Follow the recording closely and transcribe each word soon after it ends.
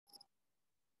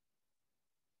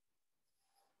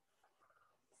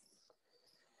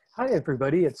Hi,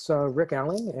 everybody. It's Rick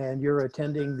Allen, and you're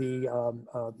attending the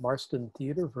Marston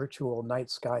Theater Virtual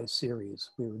Night Sky Series.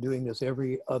 We were doing this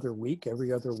every other week,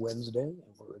 every other Wednesday.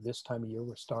 And this time of year,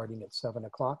 we're starting at 7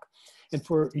 o'clock. And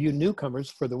for you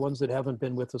newcomers, for the ones that haven't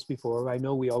been with us before, I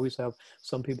know we always have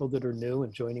some people that are new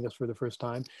and joining us for the first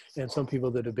time, and some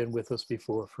people that have been with us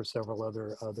before for several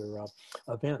other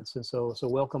events. And so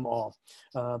welcome all.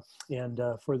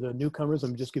 For the newcomers,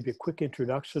 I'm just give you a quick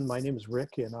introduction. My name is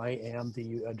Rick, and I am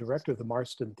the director of the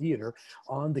Marston Theater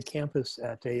on the campus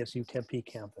at ASU Tempe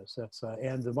campus.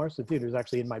 And the Marston Theater is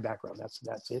actually in my background.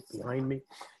 That's it behind me.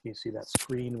 You see that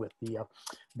screen with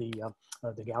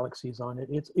the galaxies on it.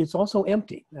 It's also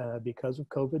empty because of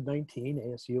COVID-19.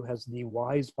 ASU has the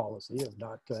wise policy of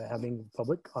not having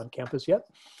public on campus yet.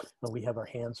 We have our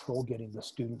hands full getting the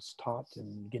students taught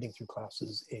and getting through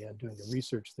classes and doing the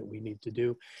research that we need to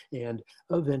do. And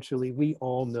eventually, we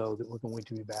all know that we're going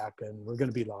to be back and we're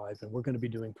going to be live and we're going to be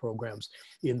doing programs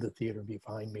in the theater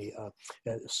behind me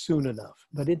soon enough.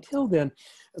 But until then,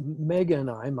 Megan and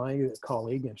I, my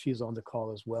colleague, and she's on the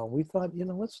call as well, we thought, you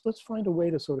know, let's find a way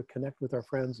to sort of connect with our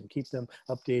friends and keep them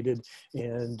updated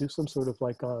and do some sort of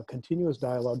like continuous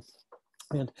dialogue.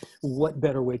 And what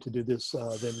better way to do this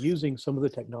than using some of the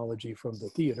technology from the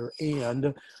theater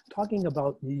and talking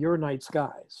about your night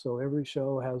sky. So every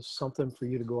show has something for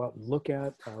you to go out and look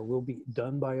at. We'll be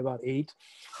done by about 8.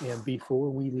 And before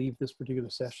we leave this particular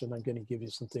session, I'm going to give you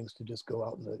some things to just go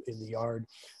out in the yard,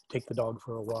 take the dog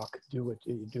for a walk, do what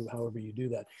you do, however you do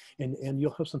that. And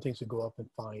you'll have some things to go up and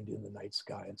find in the night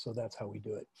sky. And so that's how we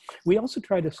do it. We also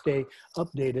try to stay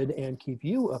updated and keep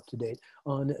you up to date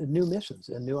on new missions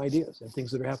and new ideas and things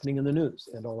that are happening in the news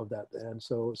and all of that. And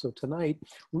so tonight,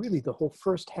 really the whole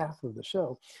first half of the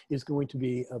show is going to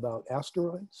be about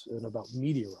asteroids and about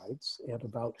meteorites and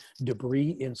about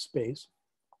debris in space,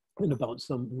 and about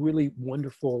some really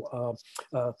wonderful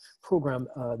program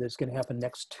that's going to happen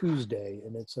next Tuesday.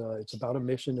 And it's about a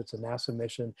mission, it's a NASA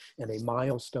mission, and a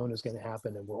milestone is going to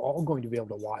happen, and we're all going to be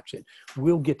able to watch it.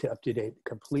 We'll get to up to date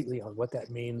completely on what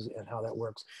that means and how that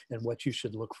works and what you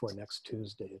should look for next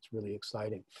Tuesday. It's really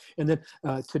exciting. And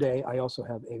then today, I also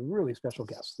have a really special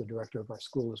guest. The director of our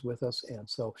school is with us, and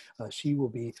so she will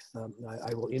be,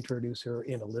 I will introduce her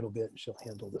in a little bit, and she'll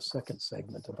handle the second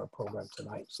segment of our program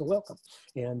tonight. So welcome.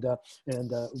 And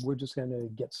we're just going to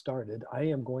get started. I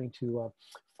am going to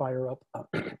fire up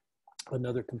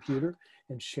another computer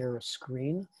and share a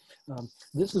screen.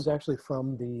 This is actually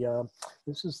from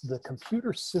this is the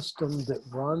computer system that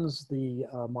runs the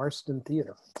Marston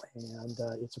Theater. And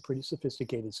it's a pretty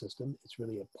sophisticated system. It's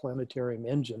really a planetarium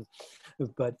engine,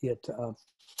 but it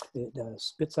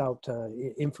spits out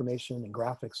information and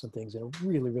graphics and things in a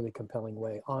really, really compelling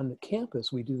way. On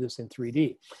campus, we do this in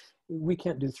 3D. We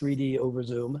can't do 3D over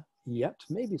Zoom yet.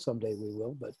 Maybe someday we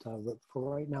will, but for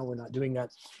right now, we're not doing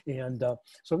that. And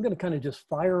so I'm going to kind of just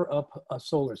fire up a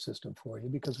solar system for you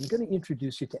because we're going to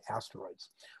introduce you to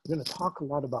asteroids. We're going to talk a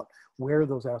lot about where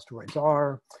those asteroids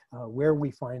are, where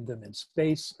we find them in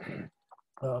space,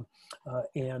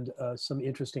 and some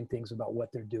interesting things about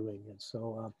what they're doing. And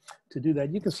so to do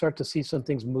that, you can start to see some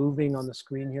things moving on the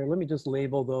screen here. Let me just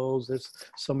label those. There's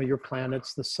some of your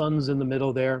planets. The sun's in the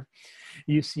middle there.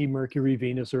 You see Mercury,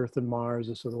 Venus, Earth, and Mars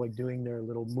are sort of like doing their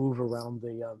little move around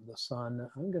the sun.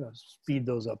 I'm going to speed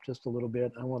those up just a little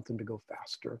bit. I want them to go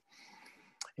faster.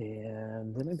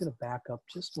 And then I'm going to back up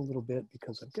just a little bit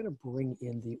because I'm going to bring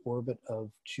in the orbit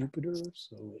of Jupiter,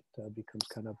 so it becomes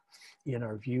kind of in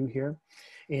our view here.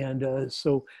 And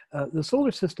so the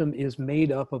solar system is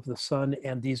made up of the sun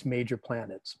and these major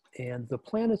planets. And the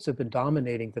planets have been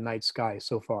dominating the night sky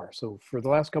so far. So for the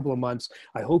last couple of months,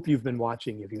 I hope you've been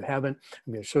watching. If you haven't,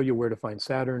 I'm going to show you where to find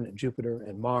Saturn and Jupiter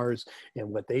and Mars and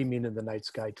what they mean in the night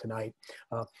sky tonight.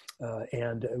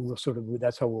 And we'll sort of,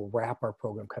 that's how we'll wrap our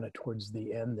program kind of towards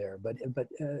the end there. But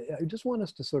I just want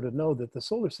us to sort of know that the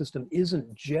solar system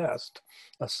isn't just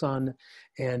a sun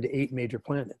and 8 major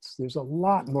planets. There's a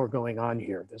lot more going on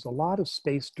here. There's a lot of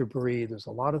space debris. There's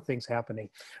a lot of things happening.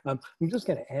 I'm just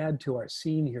going to add to our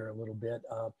scene here a little bit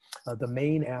the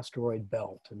main asteroid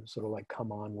belt and sort of like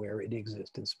come on where it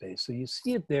exists in space. So you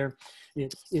see it there.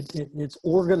 It's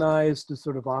organized to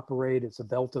sort of operate. It's a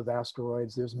belt of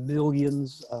asteroids. There's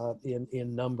millions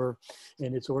in number,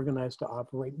 and it's organized to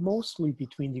operate mostly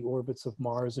between the orbits of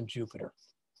Mars and Jupiter.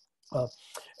 Uh,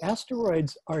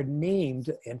 Asteroids are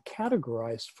named and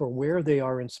categorized for where they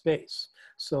are in space.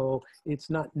 So it's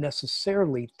not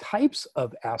necessarily types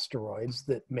of asteroids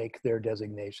that make their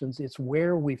designations, it's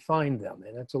where we find them.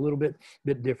 And it's a little bit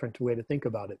different way to think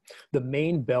about it. The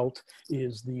main belt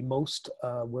is the most,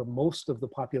 where most of the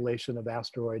population of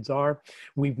asteroids are.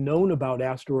 We've known about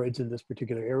asteroids in this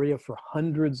particular area for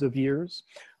hundreds of years.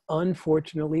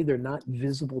 Unfortunately, they're not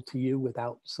visible to you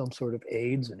without some sort of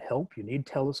aids and help. You need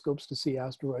telescopes to see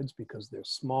asteroids because they're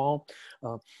small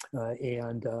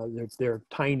and they're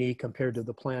tiny compared to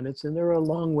the planets, and they're a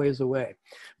long ways away.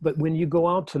 But when you go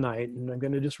out tonight, and I'm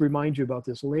going to just remind you about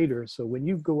this later, so when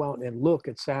you go out and look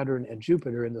at Saturn and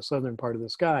Jupiter in the southern part of the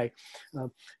sky,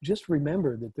 just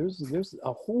remember that there's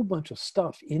a whole bunch of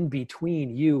stuff in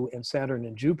between you and Saturn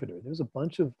and Jupiter. There's a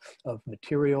bunch of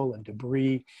material and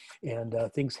debris and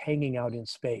things hanging out in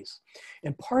space.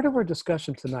 And part of our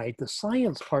discussion tonight, the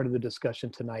science part of the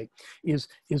discussion tonight, is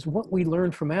what we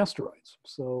learned from asteroids.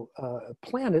 So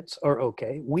planets are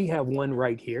okay. We have one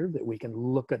right here that we can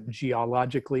look at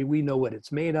geologically. We know what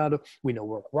it's made out of. We know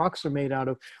what rocks are made out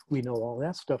of. We know all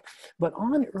that stuff. But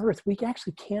on Earth, we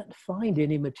actually can't find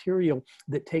any material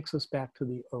that takes us back to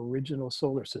the original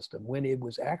solar system when it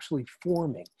was actually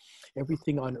forming.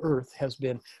 Everything on Earth has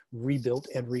been rebuilt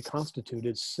and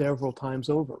reconstituted several times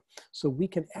over. So we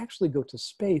can actually go to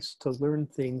space to learn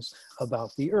things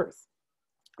about the Earth.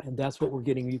 And that's what we're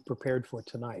getting you prepared for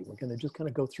tonight. We're going to just kind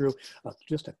of go through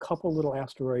just a couple little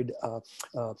asteroid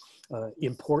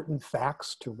important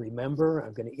facts to remember.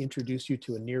 I'm going to introduce you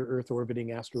to a near-Earth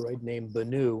orbiting asteroid named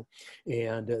Bennu,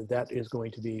 and that is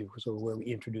going to be sort of where we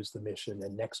introduce the mission.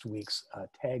 And next week's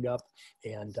Tag Up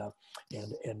and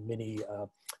Minnie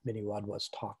Wadwa's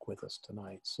talk with us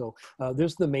tonight. So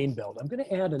there's the main belt. I'm going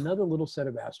to add another little set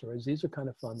of asteroids. These are kind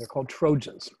of fun. They're called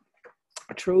Trojans.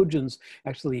 Trojans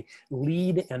actually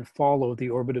lead and follow the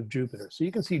orbit of Jupiter. So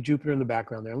you can see Jupiter in the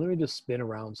background there. Let me just spin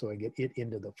around so I get it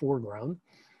into the foreground.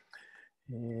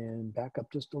 And back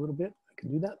up just a little bit. I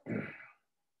can do that.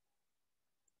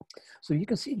 So you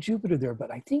can see Jupiter there,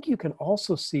 but I think you can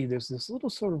also see there's this little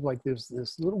sort of like, there's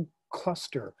this little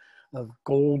cluster of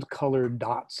gold colored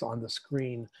dots on the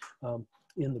screen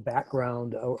in the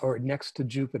background or next to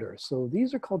Jupiter. So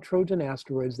these are called Trojan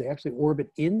asteroids. They actually orbit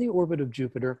in the orbit of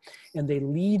Jupiter, and they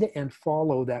lead and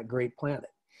follow that great planet.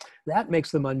 That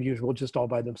makes them unusual just all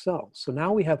by themselves. So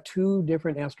now we have two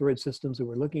different asteroid systems that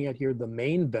we're looking at here, the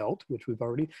main belt, which we've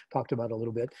already talked about a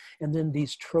little bit, and then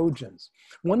these Trojans.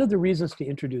 One of the reasons to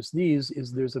introduce these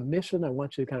is there's a mission I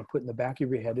want you to kind of put in the back of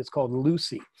your head. It's called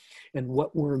Lucy. And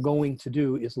what we're going to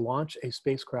do is launch a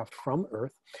spacecraft from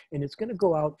Earth, and it's going to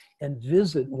go out and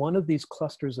visit one of these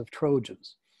clusters of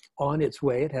Trojans. On its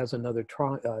way, it has another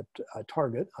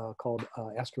target called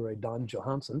asteroid Don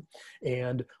Johansen.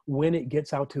 And when it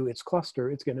gets out to its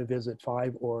cluster, it's going to visit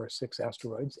 5 or 6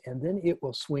 asteroids. And then it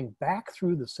will swing back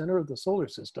through the center of the solar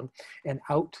system and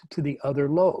out to the other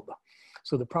lobe.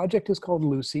 So the project is called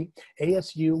Lucy.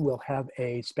 ASU will have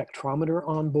a spectrometer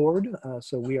on board.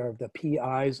 So we are the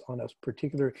PIs on a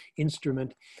particular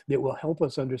instrument that will help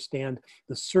us understand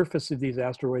the surface of these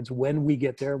asteroids when we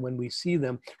get there. When we see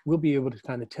them, we'll be able to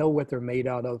kind of tell what they're made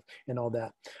out of and all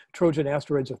that. Trojan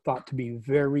asteroids are thought to be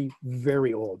very,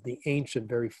 very old. The ancient,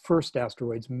 very first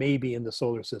asteroids may be in the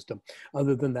solar system.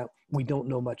 Other than that, we don't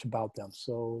know much about them.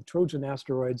 So Trojan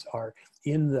asteroids are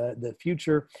in the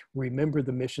future. Remember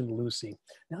the mission Lucy.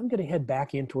 Now I'm going to head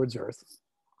back in towards Earth.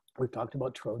 We've talked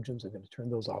about Trojans. I'm going to turn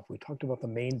those off. We talked about the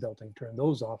main belt and turn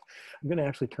those off. I'm going to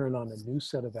actually turn on a new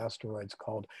set of asteroids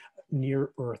called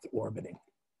near-Earth orbiting.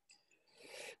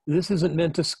 This isn't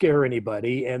meant to scare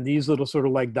anybody, and these little sort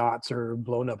of like dots are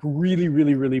blown up really,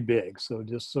 really, really big. So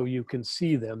just so you can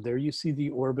see them, there you see the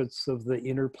orbits of the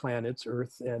inner planets,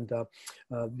 Earth and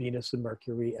Venus and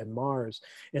Mercury and Mars.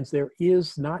 And there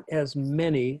is not as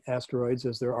many asteroids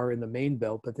as there are in the main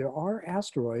belt, but there are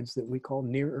asteroids that we call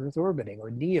near-Earth orbiting, or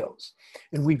NEOs.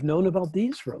 And we've known about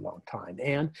these for a long time.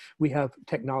 And we have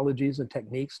technologies and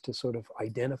techniques to sort of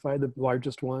identify the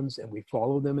largest ones, and we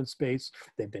follow them in space.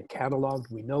 They've been cataloged.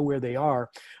 We know where they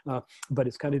are, but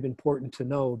it's kind of important to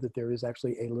know that there is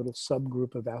actually a little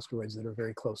subgroup of asteroids that are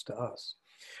very close to us.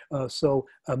 So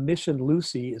mission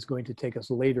Lucy is going to take us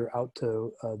later out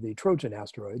to the Trojan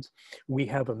asteroids. We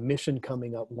have a mission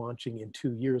coming up launching in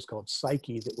 2 years called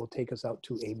Psyche that will take us out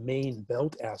to a main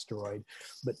belt asteroid.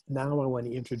 But now I want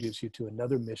to introduce you to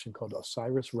another mission called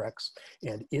OSIRIS-REx,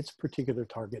 and its particular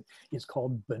target is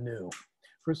called Bennu.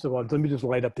 First of all, let me just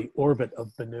light up the orbit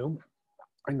of Bennu.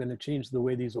 I'm going to change the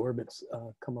way these orbits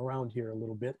come around here a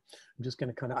little bit. I'm just going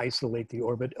to kind of isolate the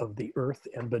orbit of the Earth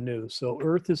and Bennu. So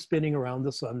Earth is spinning around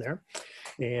the sun there,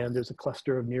 and there's a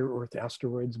cluster of near-Earth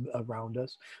asteroids around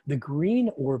us. The green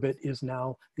orbit is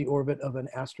now the orbit of an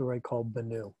asteroid called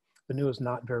Bennu. Bennu is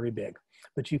not very big,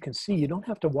 but you can see you don't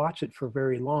have to watch it for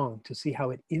very long to see how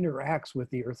it interacts with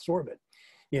the Earth's orbit.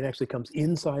 It actually comes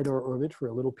inside our orbit for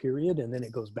a little period, and then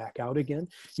it goes back out again.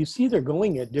 You see they're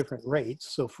going at different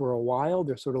rates. So for a while,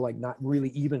 they're sort of like not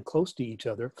really even close to each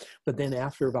other. But then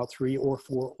after about 3 or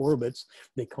 4 orbits,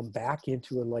 they come back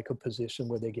into a position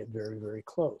where they get very, very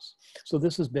close. So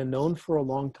this has been known for a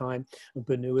long time.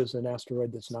 Bennu is an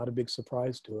asteroid that's not a big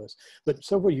surprise to us. But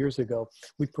several years ago,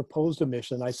 we proposed a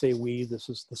mission. I say we, this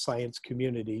is the science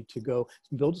community, to go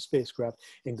build a spacecraft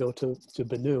and go to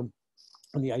Bennu.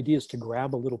 And the idea is to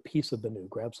grab a little piece of Bennu,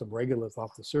 grab some regolith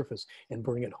off the surface and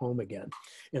bring it home again.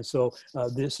 And so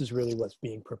this is really what's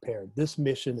being prepared. This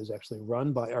mission is actually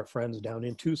run by our friends down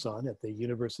in Tucson at the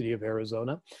University of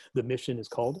Arizona. The mission is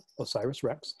called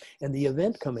OSIRIS-REx. And the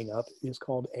event coming up is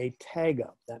called a tag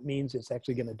up. That means it's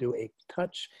actually going to do a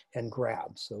touch and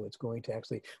grab. So it's going to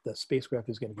actually, the spacecraft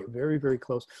is going to get very, very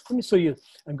close. Let me show you,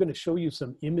 I'm going to show you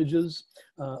some images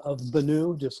of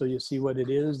Bennu, just so you see what it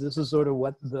is. This is sort of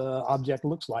what the object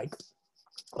looks like.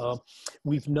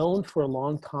 We've known for a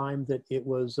long time that it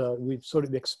was, we've sort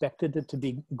of expected it to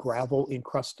be gravel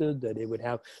encrusted, that it would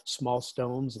have small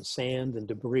stones and sand and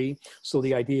debris. So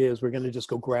the idea is we're going to just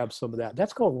go grab some of that.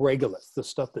 That's called regolith, the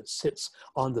stuff that sits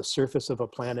on the surface of a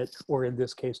planet, or in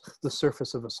this case, the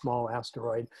surface of a small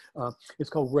asteroid. It's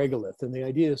called regolith. And the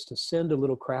idea is to send a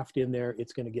little craft in there.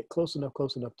 It's going to get close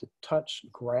enough to touch,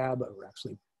 grab, or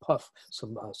actually puff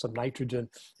some nitrogen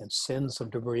and send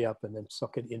some debris up, and then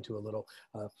suck it into a little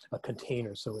a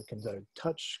container so it can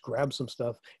touch, grab some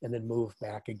stuff, and then move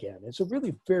back again. It's a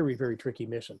really very, very tricky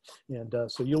mission. And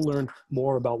so you'll learn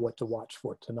more about what to watch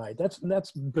for tonight. That's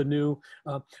Bennu.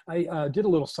 I did a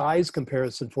little size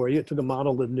comparison for you. I took a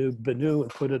model of new Bennu and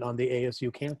put it on the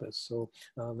ASU campus. So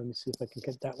let me see if I can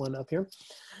get that one up here.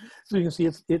 So you can see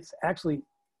it's actually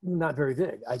not very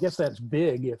big. I guess that's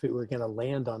big if it were going to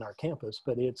land on our campus,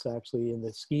 but it's actually, in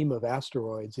the scheme of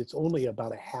asteroids, it's only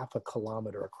about a half a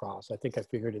kilometer across. I think I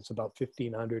figured it's about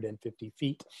 1,550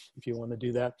 feet. If you want to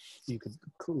do that, you could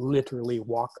literally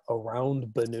walk around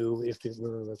Bennu if it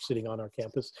were sitting on our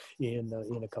campus in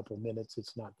a couple of minutes.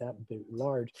 It's not that big,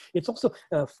 large. It's also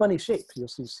a funny shape. You'll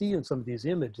see in some of these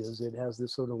images, it has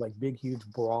this sort of like big, huge,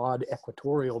 broad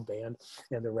equatorial band,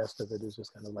 and the rest of it is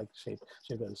just kind of like shaped.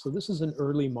 So this is an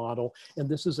early model, and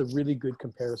this is a really good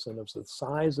comparison of the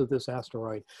size of this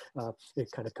asteroid,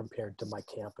 it kind of compared to my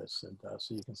campus, and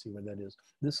so you can see where that is.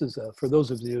 This is, for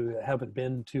those of you who haven't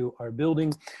been to our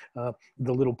building,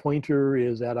 the little pointer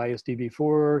is at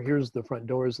ISDB4. Here's the front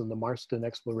doors, and the Marston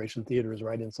Exploration Theater is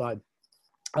right inside.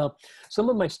 Some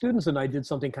of my students and I did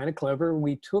something kind of clever.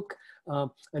 We took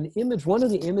an image, one of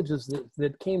the images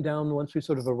that came down once we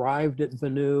sort of arrived at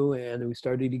Bennu and we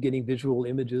started getting visual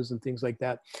images and things like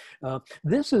that.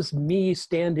 This is me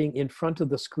standing in front of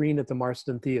the screen at the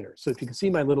Marston Theater. So if you can see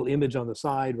my little image on the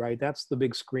side, right, that's the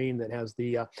big screen that has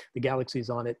the galaxies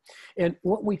on it. And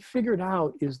what we figured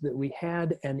out is that we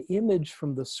had an image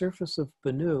from the surface of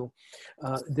Bennu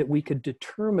that we could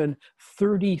determine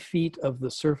 30 feet of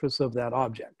the surface of that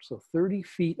object. So 30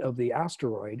 feet of the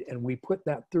asteroid, and we put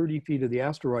that 30 feet of the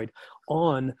asteroid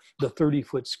on the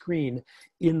 30-foot screen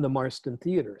in the Marston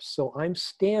Theater. So I'm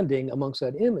standing amongst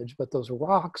that image, but those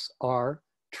rocks are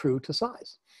true to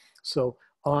size. So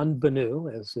on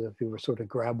Bennu, as if you were sort of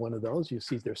grab one of those, you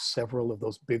see there's several of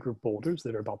those bigger boulders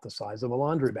that are about the size of a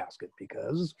laundry basket,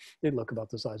 because they look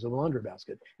about the size of a laundry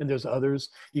basket. And there's others,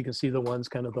 you can see the ones,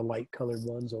 kind of the light colored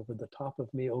ones over the top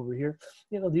of me over here.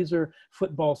 You know, these are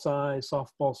football size,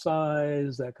 softball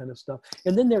size, that kind of stuff.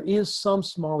 And then there is some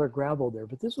smaller gravel there,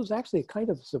 but this was actually a kind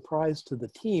of a surprise to the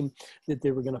team that they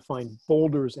were going to find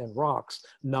boulders and rocks,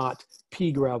 not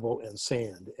pea gravel and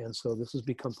sand. And so this has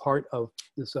become part of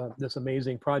this, this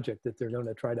amazing project that they're going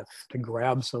to try to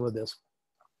grab some of this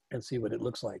and see what it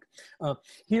looks like.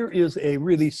 Here is a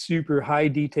really super high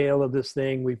detail of this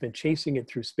thing. We've been chasing it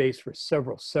through space for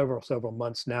several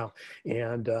months now,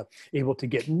 and able to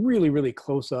get really, really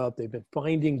close up. They've been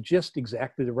finding just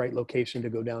exactly the right location to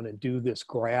go down and do this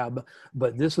grab.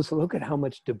 But this is, look at how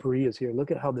much debris is here.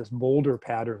 Look at how this boulder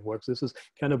pattern works. This is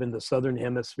kind of in the southern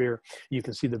hemisphere. You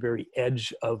can see the very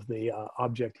edge of the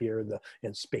object here,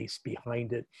 and space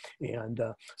behind it. And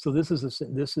so this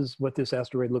is what this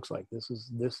asteroid looks like.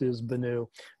 This this is Bennu.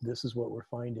 This is what we're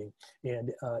finding.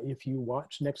 And if you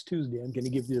watch next Tuesday, I'm going to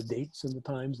give you the dates and the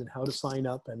times and how to sign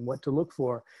up and what to look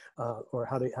for, or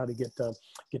how to get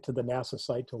to the NASA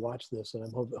site to watch this. And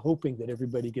I'm hoping that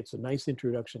everybody gets a nice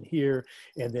introduction here,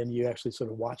 and then you actually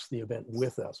sort of watch the event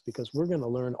with us, because we're going to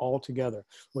learn all together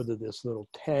whether this little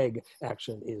tag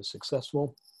action is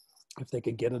successful. If they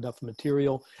could get enough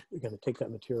material, they're going to take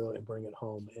that material and bring it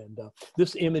home. And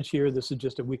this image here, this is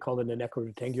just we call it an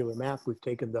equirectangular map. We've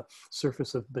taken the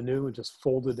surface of Bennu and just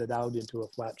folded it out into a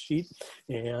flat sheet.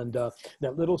 And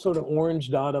that little sort of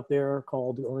orange dot up there,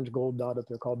 called the orange gold dot up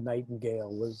there, called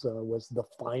Nightingale, was the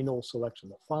final selection,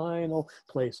 the final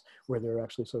place where they're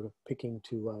actually sort of picking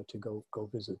to go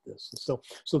visit this.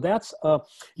 So that's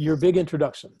your big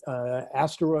introduction.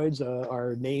 Asteroids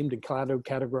are named and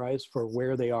categorized for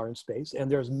where they are in space,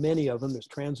 and there's many of them. There's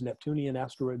trans-Neptunian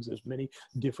asteroids. There's many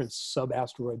different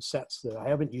sub-asteroid sets that I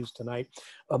haven't used tonight.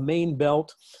 A main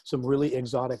belt, some really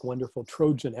exotic, wonderful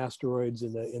Trojan asteroids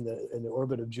in the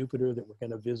orbit of Jupiter that we're going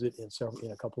to visit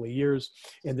in a couple of years,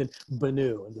 and then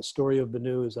Bennu. And the story of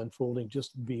Bennu is unfolding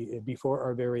just before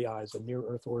our very eyes. A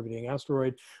near-Earth orbiting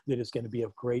asteroid that is going to be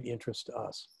of great interest to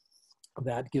us.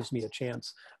 That gives me a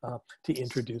chance to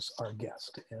introduce our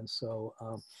guest. And so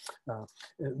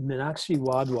Meenakshi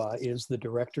Wadhwa is the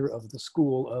director of the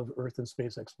School of Earth and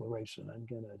Space Exploration. I'm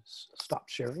going to stop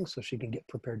sharing so she can get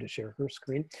prepared to share her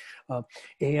screen.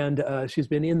 And she's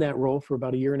been in that role for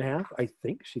about 1.5 years, I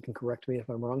think. She can correct me if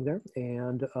I'm wrong there.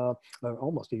 And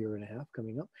almost 1.5 years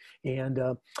coming up. And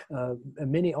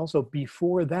Minnie also,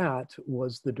 before that,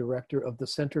 was the director of the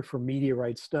Center for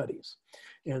Meteorite Studies.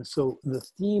 And so the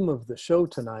theme of the show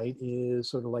tonight is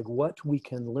sort of like what we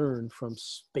can learn from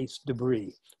space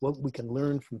debris, what we can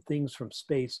learn from things from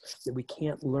space that we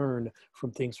can't learn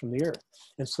from things from the Earth.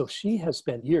 And so she has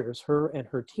spent years, her and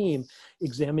her team,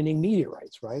 examining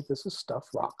meteorites, right? This is stuff,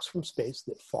 rocks from space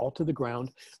that fall to the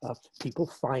ground. People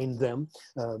find them.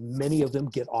 Many of them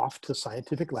get off to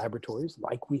scientific laboratories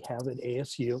like we have at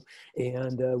ASU.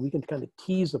 And we can kind of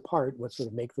tease apart what sort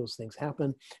of make those things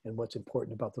happen and what's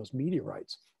important about those meteorites.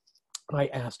 I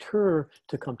asked her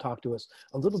to come talk to us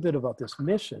a little bit about this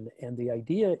mission, and the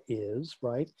idea is,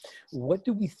 right, what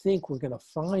do we think we're going to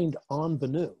find on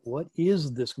Bennu? What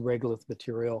is this regolith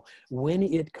material? When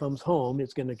it comes home,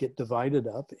 it's going to get divided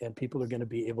up, and people are going to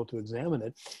be able to examine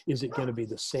it. Is it going to be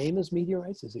the same as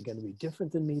meteorites? Is it going to be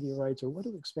different than meteorites? Or what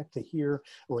do we expect to hear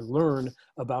or learn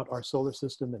about our solar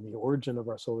system and the origin of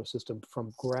our solar system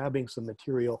from grabbing some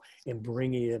material and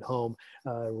bringing it home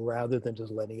rather than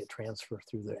just letting it transfer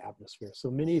through the atmosphere?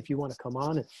 So Minnie, if you want to come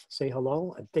on and say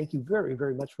hello, and thank you very,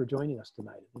 very much for joining us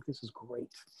tonight. I think this is great.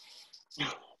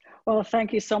 Well,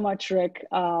 thank you so much, Rick.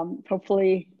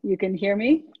 Hopefully you can hear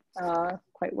me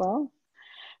quite well.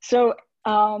 So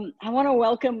I want to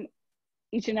welcome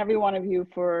each and every one of you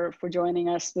for joining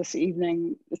us this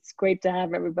evening. It's great to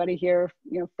have everybody here,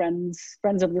 you know,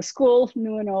 friends of the school,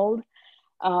 new and old.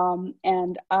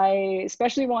 And I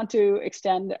especially want to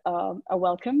extend a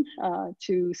welcome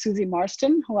to Susie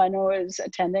Marston, who I know is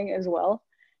attending as well.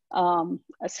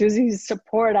 Susie's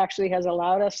support actually has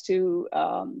allowed us to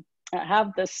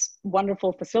have this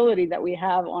wonderful facility that we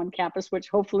have on campus, which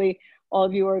hopefully all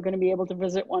of you are going to be able to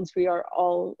visit once we are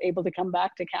all able to come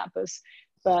back to campus.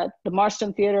 But the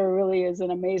Marston Theater really is an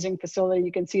amazing facility.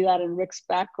 You can see that in Rick's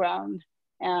background.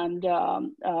 And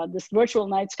this virtual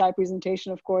night sky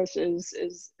presentation, of course,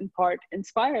 is in part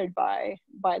inspired by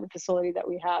the facility that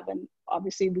we have. And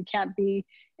obviously we can't be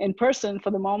in person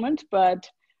for the moment, but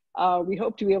we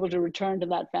hope to be able to return to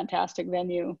that fantastic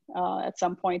venue at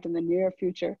some point in the near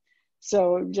future.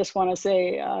 So just want to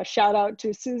say shout out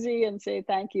to Susie and say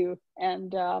thank you.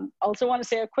 And also want to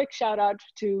say a quick shout out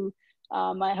to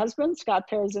my husband, Scott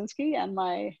Perezinski, and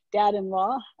my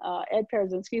dad-in-law, Ed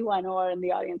Perezinski, who I know are in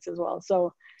the audience as well.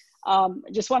 So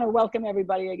just want to welcome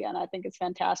everybody again. I think it's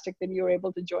fantastic that you were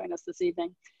able to join us this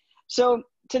evening. So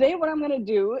today what I'm going to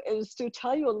do is to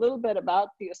tell you a little bit about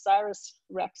the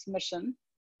OSIRIS-REx mission,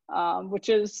 which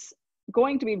is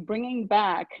going to be bringing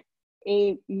back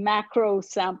a macro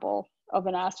sample of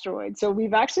an asteroid. So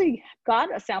we've actually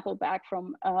got a sample back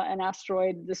from an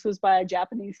asteroid. This was by a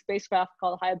Japanese spacecraft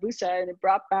called Hayabusa, and it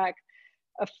brought back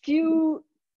a few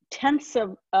tenths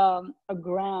of a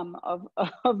gram of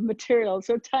material,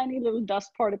 so tiny little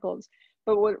dust particles.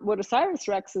 But what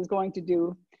OSIRIS-REx is going to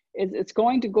do is it's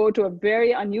going to go to a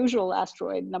very unusual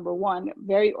asteroid, number one,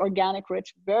 very organic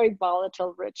rich, very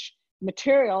volatile rich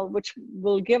material, which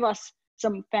will give us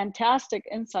some fantastic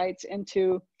insights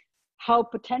into how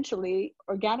potentially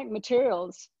organic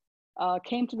materials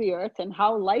came to the Earth and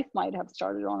how life might have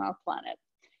started on our planet.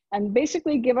 And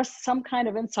basically give us some kind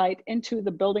of insight into the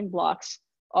building blocks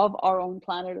of our own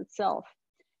planet itself.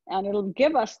 And it'll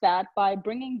give us that by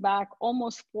bringing back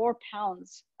almost 4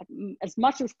 pounds, as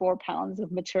much as 4 pounds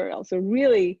of material. So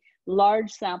really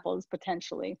large samples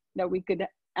potentially that we could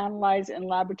analyze in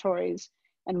laboratories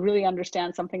and really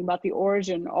understand something about the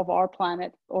origin of our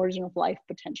planet, origin of life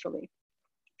potentially.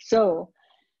 So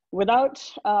without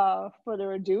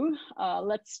further ado,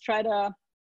 let's try to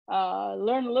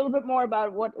learn a little bit more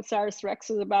about what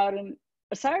OSIRIS-REx is about. And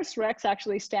OSIRIS-REx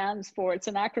actually stands for, it's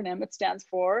an acronym, it stands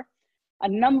for a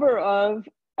number of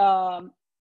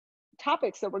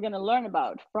topics that we're going to learn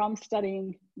about from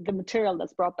studying the material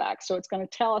that's brought back. So it's going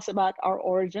to tell us about our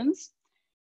origins.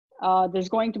 There's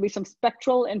going to be some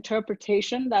spectral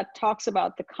interpretation that talks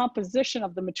about the composition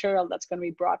of the material that's going to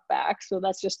be brought back. So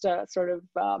that's just a sort of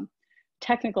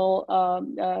technical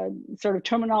sort of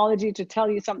terminology to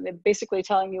tell you something, basically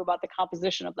telling you about the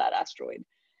composition of that asteroid.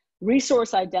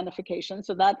 Resource identification,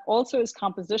 so that also is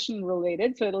composition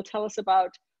related. So it'll tell us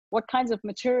about what kinds of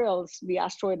materials the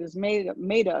asteroid is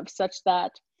made of, such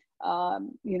that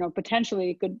you know,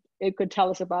 potentially it could tell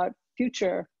us about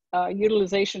future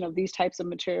utilization of these types of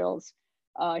materials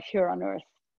here on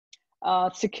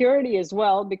Earth. Security as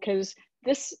well, because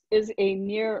this is a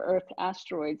near-Earth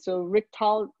asteroid. So Rick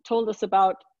told us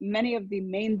about many of the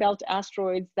main belt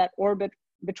asteroids that orbit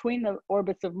between the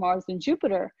orbits of Mars and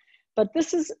Jupiter, but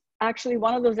this is actually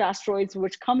one of those asteroids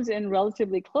which comes in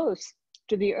relatively close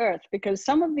to the Earth, because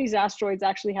some of these asteroids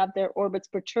actually have their orbits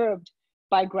perturbed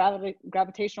by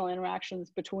gravitational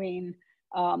interactions between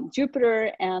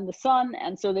Jupiter and the Sun,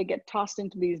 and so they get tossed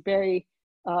into these very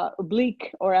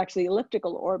oblique or actually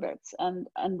elliptical orbits, and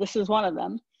this is one of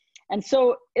them. And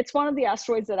so it's one of the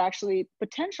asteroids that actually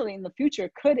potentially in the future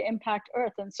could impact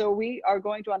Earth, and so we are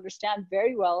going to understand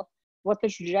very well what the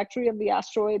trajectory of the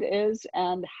asteroid is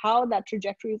and how that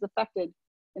trajectory is affected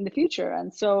in the future.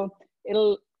 And so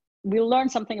we'll learn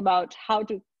something about how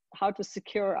to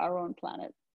secure our own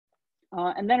planet.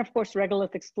 And then of course,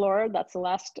 Regolith Explorer, that's the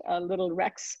last little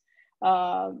Rex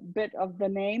bit of the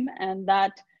name. And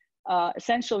that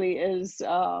essentially is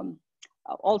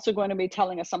also going to be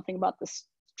telling us something about the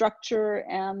structure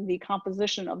and the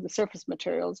composition of the surface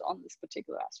materials on this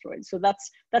particular asteroid. So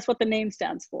that's what the name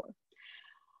stands for.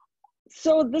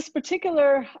 So this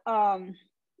particular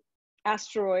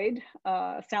asteroid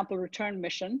sample return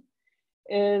mission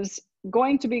is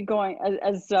going to be going,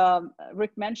 as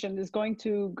Rick mentioned, is going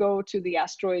to go to the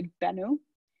asteroid Bennu.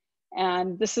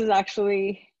 And this is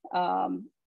actually an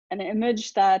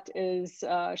image that is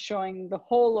showing the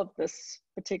whole of this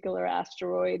particular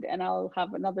asteroid. And I'll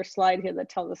have another slide here that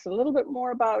tells us a little bit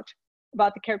more about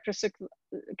the characteristics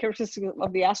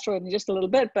of the asteroid in just a little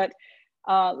bit. But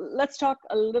let's talk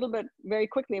a little bit very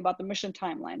quickly about the mission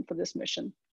timeline for this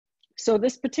mission. So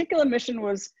this particular mission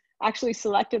was actually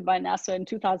selected by NASA in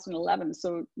 2011,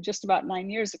 so just about 9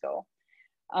 years ago.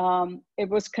 It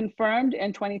was confirmed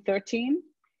in 2013.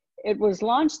 It was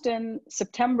launched in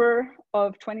September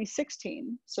of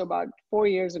 2016, so about 4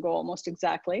 years ago, almost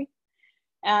exactly.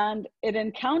 And it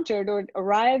encountered or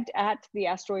arrived at the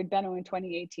asteroid Bennu in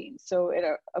 2018. So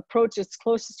its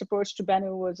closest approach to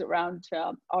Bennu was around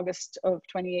August of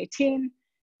 2018.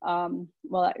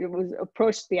 Well, it was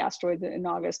approached the asteroid in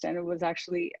August, and it was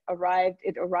actually arrived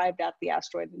at the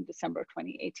asteroid in December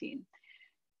 2018.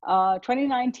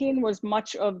 2019 was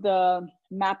much of the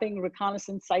mapping,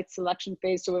 reconnaissance, site selection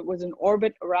phase. So it was in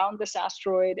orbit around this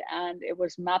asteroid, and it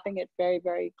was mapping it very,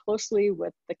 very closely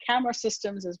with the camera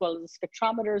systems as well as the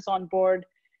spectrometers on board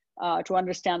to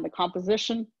understand the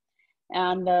composition.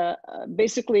 And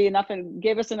basically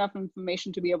gave us enough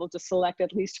information to be able to select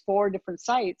at least 4 different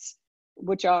sites,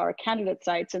 which are candidate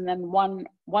sites. And then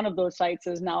one of those sites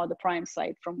is now the prime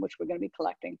site from which we're going to be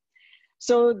collecting.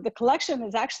 So the collection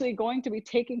is actually going to be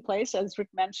taking place, as Rick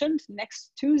mentioned,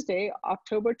 next Tuesday,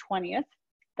 October 20th.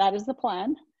 That is the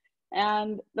plan.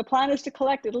 And the plan is to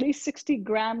collect at least 60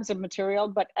 grams of material,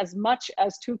 but as much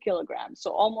as 2 kilograms.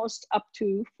 So almost up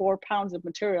to 4 pounds of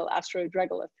material, asteroid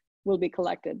regolith, will be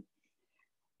collected.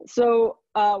 So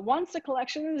once the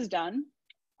collection is done,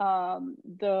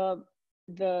 the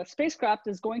spacecraft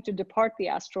is going to depart the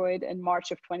asteroid in March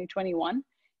of 2021.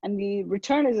 And the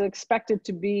return is expected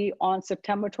to be on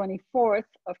September 24th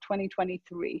of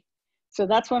 2023. So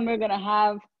that's when we're going to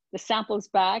have the samples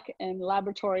back in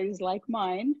laboratories like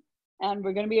mine. And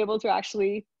we're going to be able to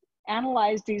actually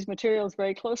analyze these materials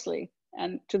very closely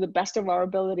and to the best of our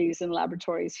abilities in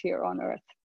laboratories here on Earth.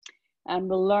 And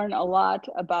we'll learn a lot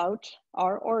about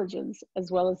our origins, as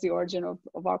well as the origin of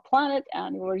our planet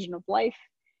and the origin of life,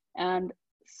 and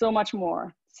so much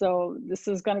more. So this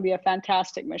is going to be a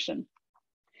fantastic mission.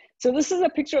 So this is a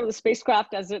picture of the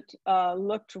spacecraft as it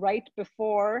looked right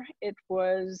before it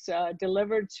was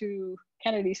delivered to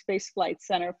Kennedy Space Flight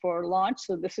Center for launch.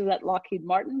 So this is at Lockheed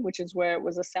Martin, which is where it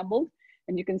was assembled.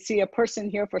 And you can see a person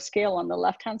here for scale on the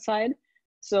left-hand side.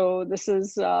 So this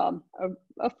is a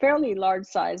fairly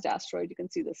large-sized asteroid. You can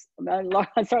see this,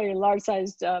 sorry, a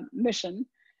large-sized mission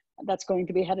that's going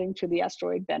to be heading to the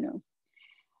asteroid Bennu.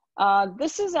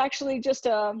 This is actually just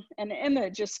an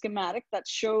image, a schematic that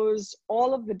shows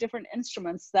all of the different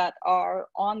instruments that are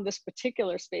on this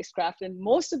particular spacecraft. And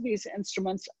most of these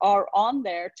instruments are on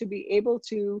there to be able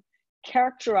to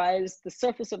characterize the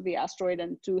surface of the asteroid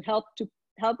and to help to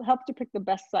pick the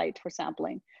best site for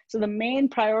sampling. So the main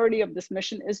priority of this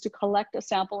mission is to collect a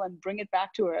sample and bring it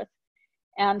back to Earth.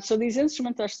 And so these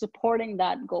instruments are supporting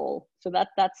that goal. So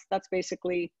that's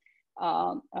basically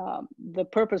the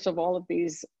purpose of all of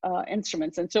these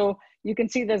instruments. And so you can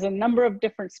see there's a number of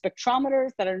different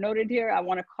spectrometers that are noted here. I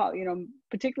want to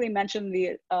particularly mention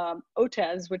the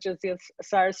OTES, which is the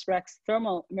OSIRIS-REx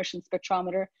thermal emission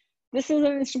spectrometer. This is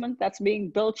an instrument that's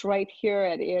being built right here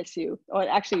at ASU, or it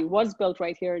actually was built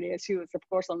right here at ASU. It's of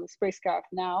course on the spacecraft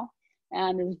now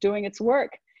and is doing its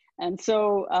work. And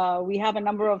so we have a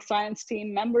number of science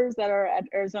team members that are at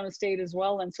Arizona State as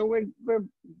well. And so we're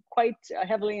quite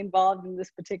heavily involved in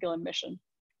this particular mission.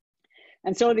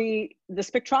 And so the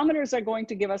spectrometers are going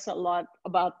to give us a lot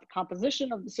about the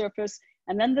composition of the surface.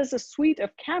 And then there's a suite of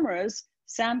cameras,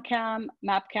 SAMCAM,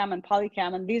 MAPCAM, and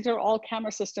PolyCam. And these are all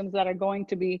camera systems that are going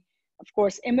to be, of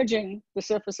course, imaging the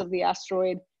surface of the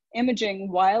asteroid, imaging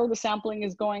while the sampling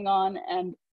is going on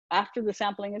and after the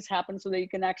sampling has happened, so that you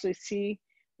can actually see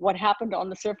what happened on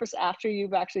the surface after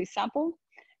you've actually sampled.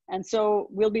 And so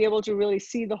we'll be able to really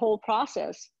see the whole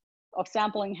process of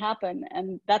sampling happen.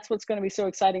 And that's what's going to be so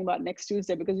exciting about next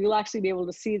Tuesday, because you'll actually be able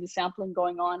to see the sampling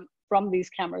going on from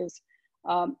these cameras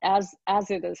as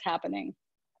it is happening.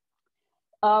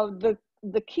 The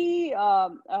key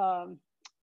sort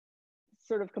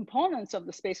of components of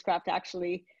the spacecraft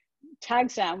actually,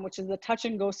 TAGSAM, which is the touch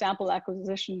and go sample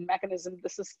acquisition mechanism.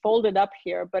 This is folded up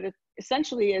here, but it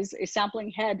essentially is a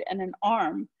sampling head and an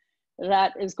arm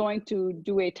that is going to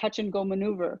do a touch and go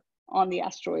maneuver on the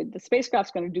asteroid. The spacecraft's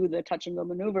going to do the touch and go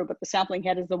maneuver, but the sampling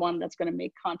head is the one that's going to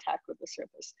make contact with the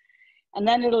surface. And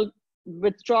then it'll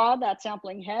withdraw that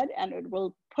sampling head and it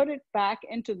will put it back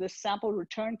into the sample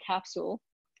return capsule.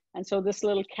 And so this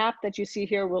little cap that you see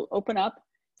here will open up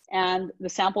and the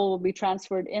sample will be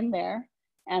transferred in there.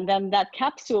 And then that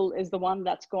capsule is the one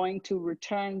that's going to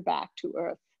return back to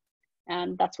Earth.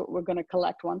 And that's what we're going to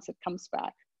collect once it comes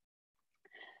back.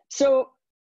 So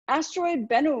asteroid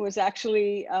Bennu was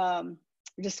actually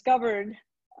discovered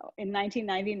in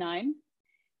 1999.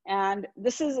 And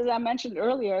this is, as I mentioned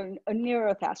earlier, a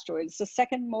near-Earth asteroid. It's the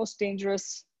second most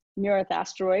dangerous near-Earth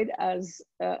asteroid as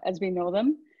we know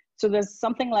them. So there's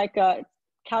something like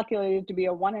calculated to be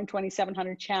a 1 in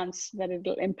 2,700 chance that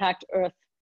it'll impact Earth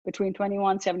between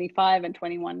 2175 and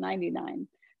 2199.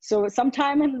 So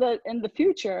sometime in the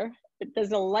future,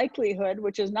 there's a likelihood,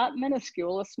 which is not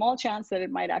minuscule, a small chance that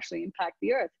it might actually impact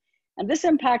the Earth. And this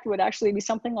impact would actually be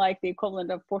something like the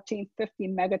equivalent of 1450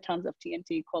 megatons of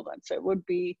TNT equivalent. So it would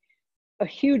be a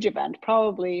huge event,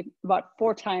 probably about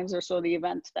 4 times or so the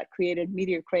event that created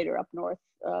Meteor Crater up north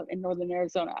in northern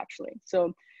Arizona, actually.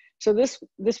 So this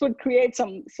would create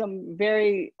some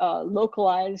very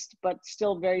localized, but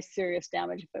still very serious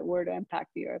damage if it were to impact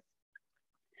the Earth.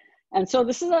 And so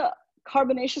this is a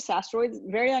carbonaceous asteroid,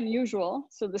 very unusual.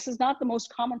 So this is not the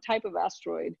most common type of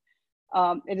asteroid.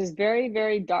 It is very,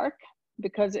 very dark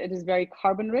because it is very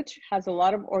carbon rich, has a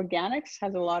lot of organics,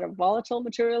 has a lot of volatile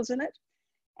materials in it,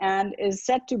 and is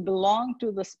said to belong to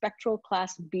the spectral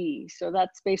class B. So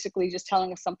that's basically just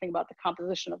telling us something about the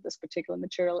composition of this particular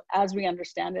material as we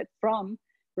understand it from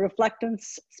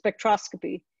reflectance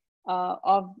spectroscopy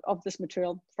of this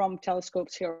material from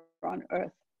telescopes here on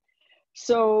Earth.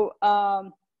 So,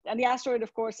 and the asteroid,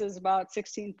 of course, is about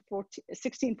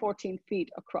 1614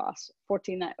 feet across,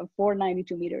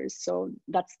 492 meters. So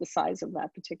that's the size of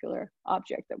that particular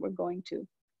object that we're going to.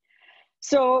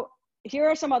 So here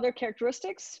are some other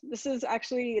characteristics. This is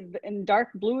actually in dark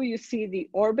blue, you see the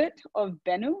orbit of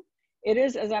Bennu. It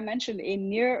is, as I mentioned, a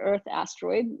near Earth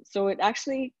asteroid. So it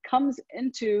actually comes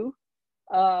into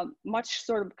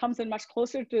comes in much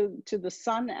closer to the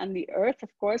sun and the Earth. Of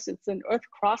course, it's an Earth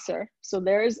crosser. So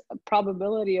there is a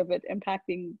probability of it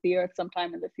impacting the Earth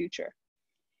sometime in the future.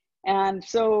 And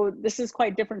so this is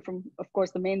quite different from, of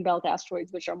course, the main belt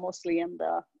asteroids, which are mostly in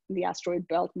the asteroid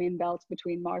belt, main belts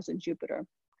between Mars and Jupiter.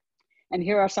 And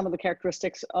here are some of the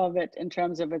characteristics of it in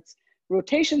terms of its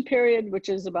rotation period, which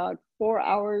is about 4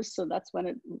 hours. So that's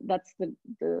when that's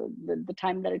the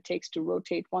time that it takes to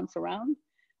rotate once around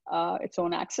its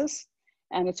own axis.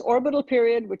 And its orbital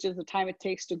period, which is the time it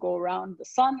takes to go around the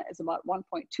sun, is about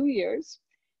 1.2 years.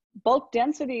 Bulk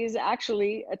density is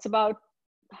actually, it's about,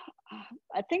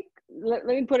 I think, let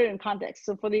me put it in context.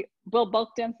 So for the bulk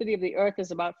density of the Earth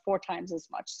is about 4 times as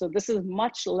much. So this is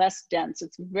much less dense.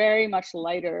 It's very much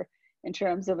lighter in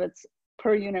terms of its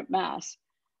per unit mass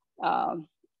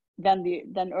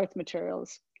than Earth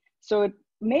materials. So it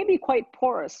may be quite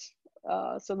porous.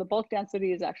 So the bulk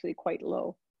density is actually quite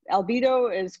low.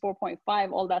 Albedo is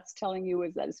 4.5. All that's telling you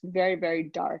is that it's very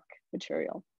dark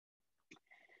material.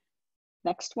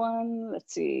 Next one,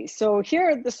 let's see. So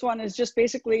here, this one is just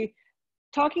basically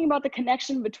talking about the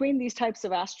connection between these types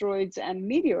of asteroids and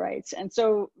meteorites. And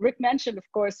so Rick mentioned, of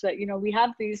course, that, you know, we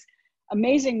have these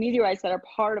amazing meteorites that are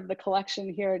part of the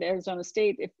collection here at Arizona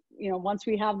State. If, you know, once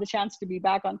we have the chance to be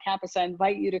back on campus, I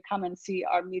invite you to come and see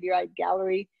our meteorite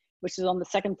gallery, which is on the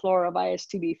 2nd floor of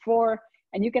ISTB4.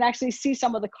 And you can actually see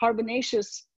some of the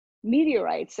carbonaceous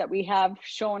meteorites that we have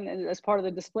shown as part of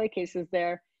the display cases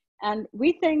there. And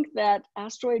we think that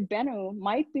asteroid Bennu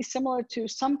might be similar to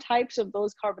some types of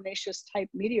those carbonaceous type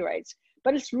meteorites,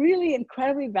 but it's really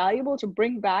incredibly valuable to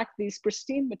bring back these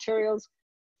pristine materials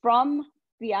from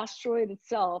the asteroid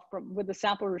itself with the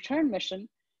sample return mission,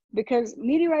 because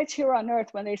meteorites here on Earth,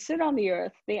 when they sit on the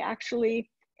Earth, they actually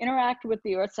interact with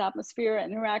the Earth's atmosphere,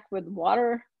 interact with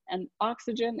water and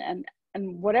oxygen and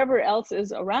whatever else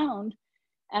is around.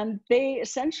 And they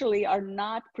essentially are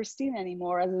not pristine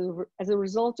anymore as a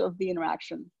result of the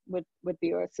interaction with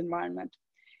the Earth's environment.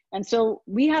 And so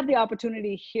we have the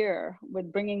opportunity here with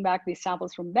bringing back these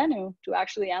samples from Bennu to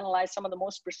actually analyze some of the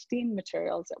most pristine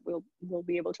materials that we'll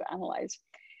be able to analyze.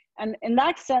 And in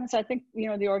that sense, I think, you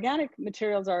know, the organic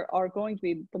materials are going to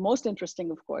be the most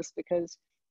interesting, of course, because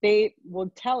they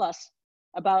will tell us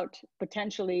about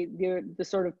potentially the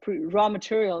sort of raw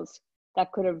materials that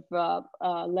could have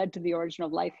led to the origin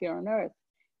of life here on Earth.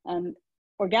 And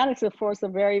organics, of course, are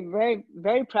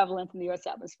very prevalent in the Earth's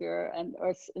atmosphere and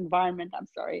Earth's environment, I'm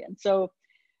sorry. And so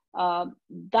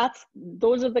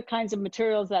those are the kinds of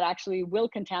materials that actually will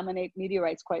contaminate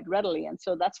meteorites quite readily. And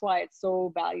so that's why it's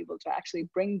so valuable to actually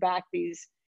bring back these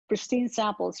pristine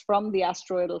samples from the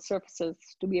asteroidal surfaces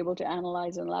to be able to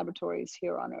analyze in laboratories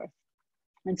here on Earth.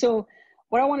 And so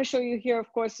what I want to show you here,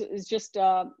 of course, is just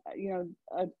you know,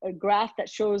 a graph that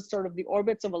shows sort of the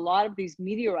orbits of a lot of these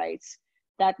meteorites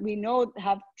that we know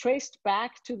have traced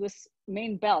back to this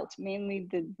main belt, mainly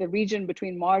the region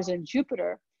between Mars and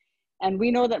Jupiter. And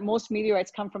we know that most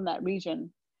meteorites come from that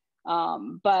region.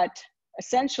 But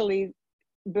essentially,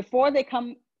 before they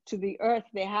come to the Earth,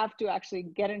 they have to actually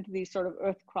get into these sort of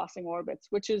Earth crossing orbits,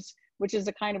 which is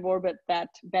the kind of orbit that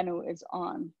Bennu is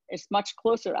on. It's much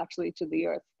closer actually to the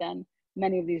Earth than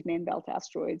many of these main belt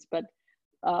asteroids. But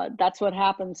that's what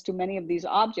happens to many of these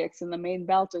objects in the main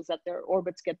belt, is that their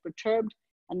orbits get perturbed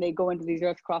and they go into these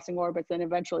Earth crossing orbits and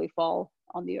eventually fall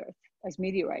on the Earth as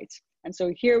meteorites. And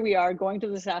so here we are going to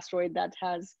this asteroid that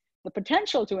has the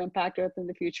potential to impact Earth in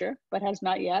the future, but has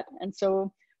not yet. And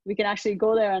so we can actually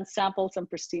go there and sample some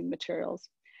pristine materials.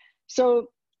 So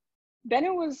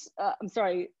Bennu was,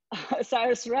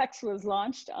 OSIRIS-REx was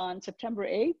launched on September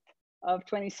 8th of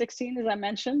 2016, as I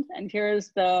mentioned. And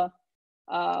here's the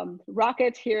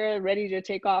rocket here ready to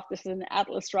take off. This is an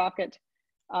Atlas rocket.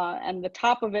 And the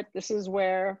top of it, this is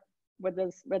where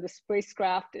the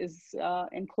spacecraft is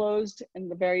enclosed in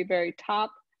the very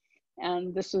top.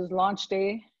 And this is launch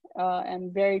day,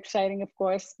 and very exciting, of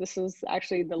course. This is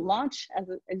actually the launch, as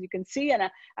you can see. And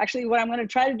actually what I'm going to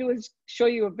try to do is show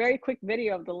you a very quick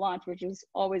video of the launch, which is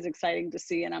always exciting to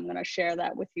see. And I'm going to share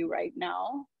that with you right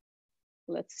now.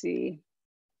 Let's see.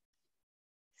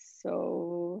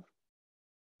 So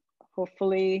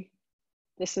hopefully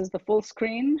this is the full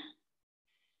screen.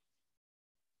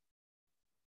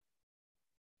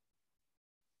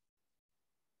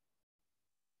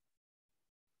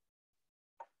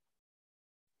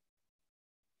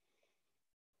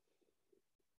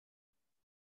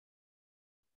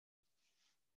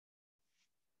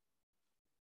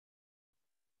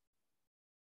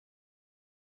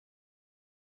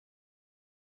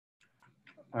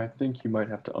 I think you might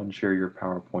have to unshare your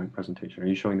PowerPoint presentation. Are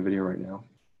you showing the video right now?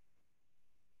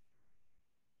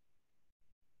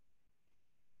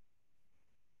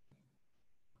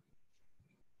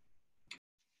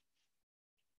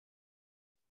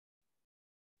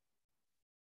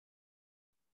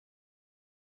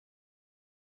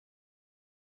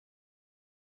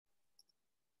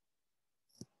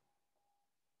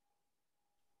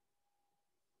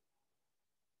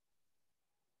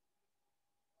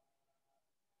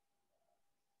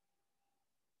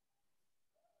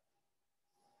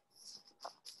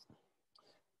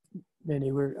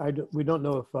 Manny, we don't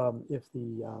know if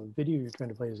the video you're trying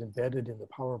to play is embedded in the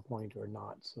PowerPoint or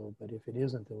not. So, but if it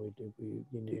isn't, then you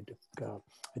need to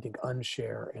I think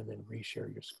unshare and then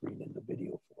reshare your screen in the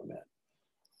video format.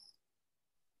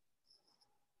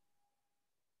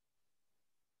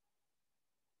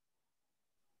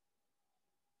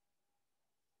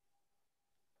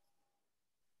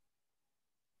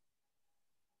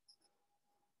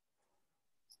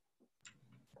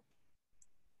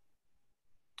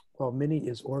 Well, Minnie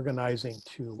is organizing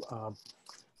to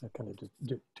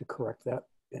to correct that,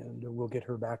 and we'll get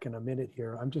her back in a minute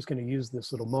here. I'm just going to use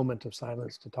this little moment of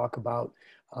silence to talk about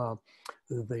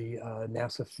the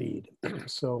NASA feed.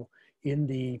 So in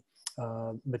the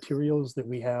materials that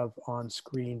we have on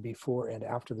screen before and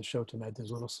after the show tonight, there's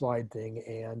a little slide thing,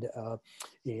 and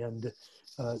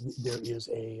there is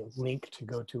a link to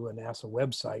go to a NASA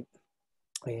website.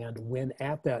 And when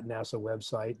at that NASA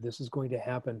website, this is going to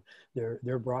happen.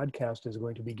 Their broadcast is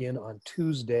going to begin on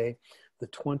Tuesday, the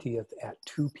 20th at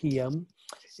 2 p.m.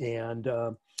 And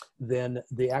then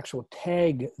the actual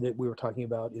tag that we were talking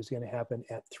about is going to happen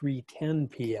at 3:10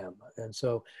 p.m. And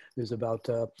so there's about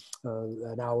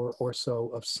an hour or so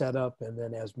of setup. And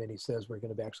then, as Minnie says, we're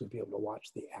going to actually be able to watch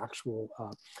the actual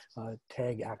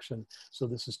tag action. So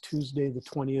this is Tuesday, the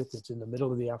 20th. It's in the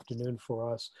middle of the afternoon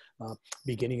for us,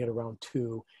 beginning at around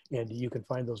 2. And you can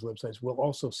find those websites. We'll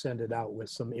also send it out with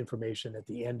some information at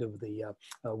the end of the,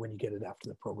 when you get it after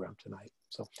the program tonight.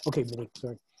 So, okay, Minnie,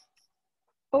 sorry.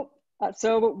 Oh,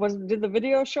 so did the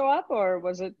video show up or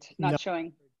was it not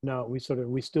showing? No, we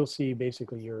still see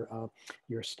basically your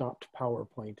stopped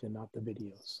PowerPoint and not the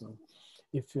video. So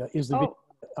if, is the video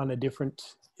on a different,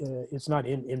 it's not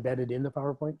embedded in the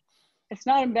PowerPoint? It's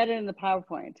not embedded in the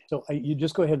PowerPoint. So you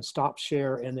just go ahead and stop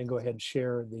share and then go ahead and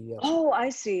share the. Oh, I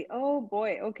see. Oh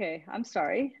boy. Okay. I'm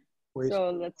sorry.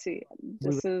 So let's see.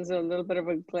 This is a little bit of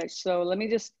a glitch. So let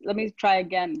me try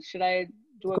again. Should I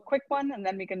do a quick one and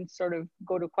then we can sort of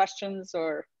go to questions,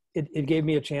 or? It gave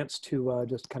me a chance to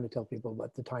just kind of tell people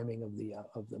about the timing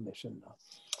of the mission.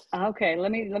 Okay.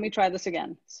 Let me try this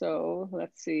again. So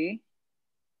let's see.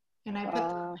 And I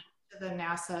put the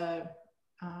NASA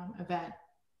event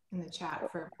in the chat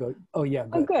for. Good. Oh yeah.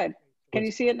 Good. Oh, good. Can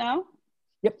you see it now?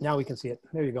 Yep. Now we can see it.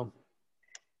 There you go.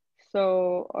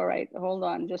 So, all right, hold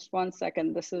on just 1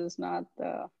 second. This is not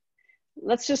the,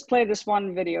 let's just play this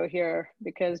one video here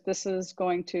because this is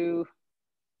going to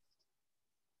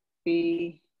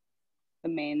be the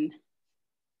main.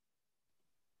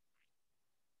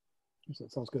 That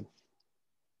sounds good.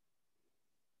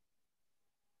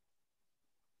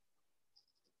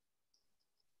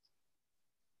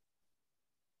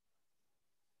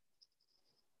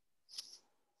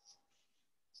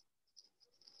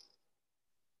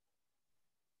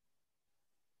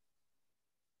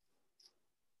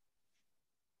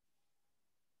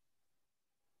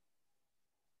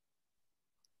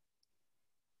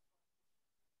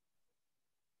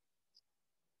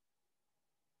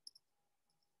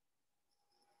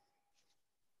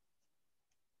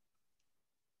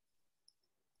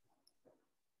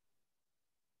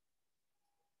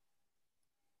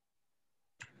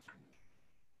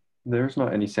 There's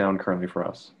not any sound currently for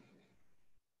us.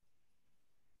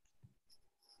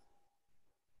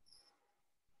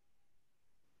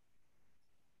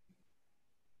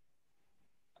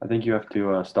 I think you have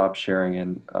to stop sharing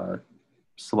and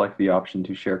select the option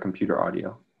to share computer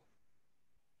audio.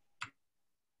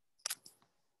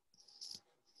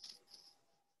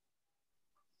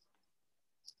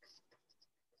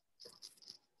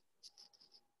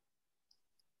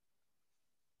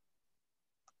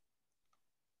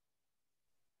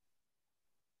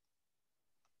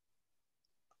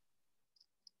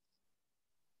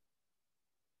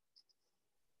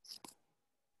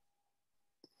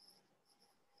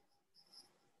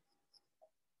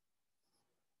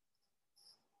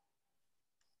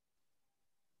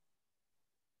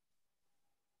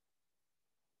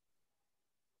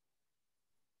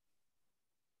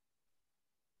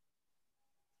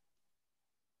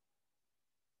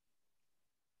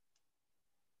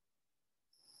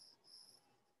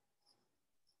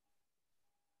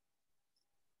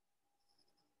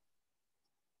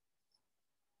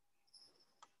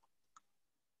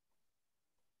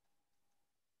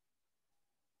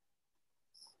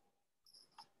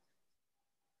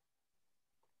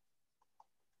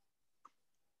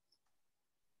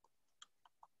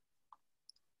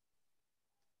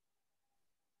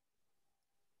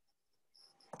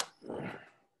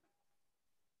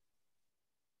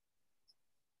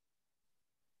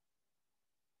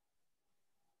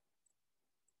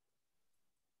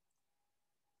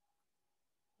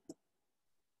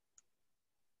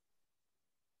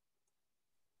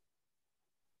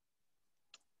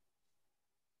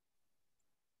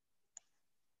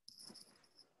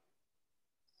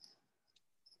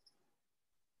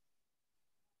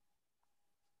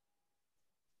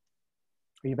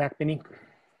 Are you back, Benny?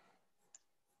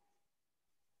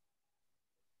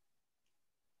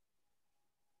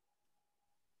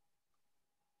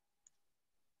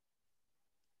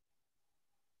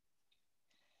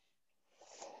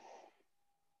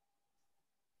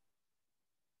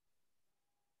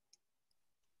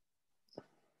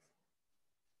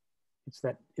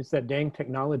 It's that dang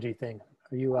technology thing.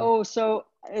 Are you? Oh, so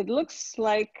it looks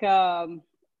like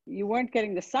you weren't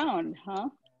getting the sound, huh?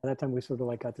 That time we sort of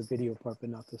like got the video part, but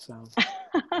not the sound.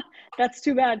 That's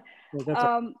too bad. Yeah,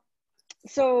 that's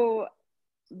So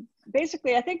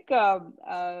basically, I think,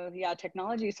 yeah,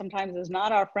 technology sometimes is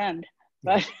not our friend,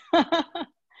 but,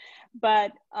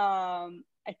 but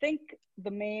I think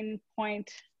the main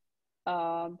point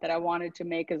that I wanted to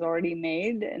make is already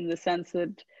made, in the sense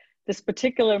that this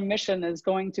particular mission is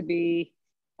going to be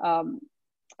a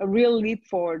real leap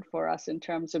forward for us in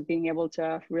terms of being able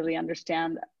to really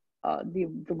understand the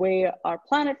way our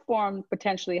planet formed,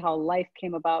 potentially how life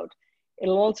came about.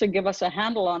 It'll also give us a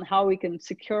handle on how we can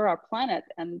secure our planet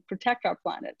and protect our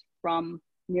planet from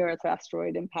near-Earth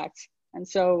asteroid impacts. And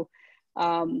so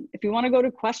if you want to go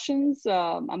to questions,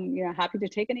 I'm happy to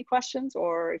take any questions,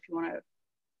 or if you want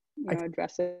to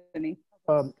address any.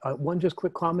 One just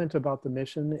quick comment about the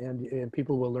mission, and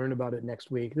people will learn about it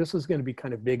next week. This is going to be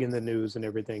kind of big in the news and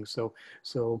everything, so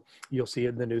you'll see it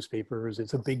in the newspapers.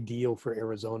 It's a big deal for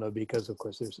Arizona because, of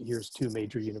course, here's two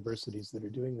major universities that are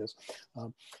doing this.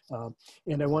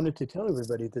 And I wanted to tell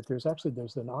everybody that there's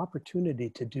an opportunity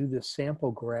to do this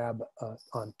sample grab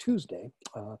on Tuesday,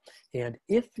 and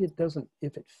if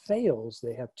it fails,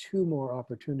 they have two more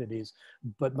opportunities,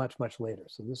 but much later.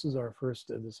 So this is our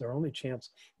only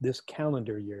chance this calendar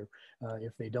year.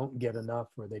 If they don't get enough,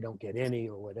 or they don't get any,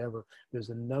 or whatever, there's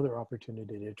another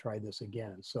opportunity to try this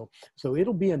again. So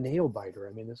it'll be a nail biter.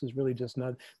 I mean, this is really just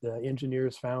not, the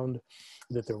engineers found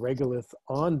that the regolith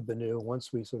on Bennu,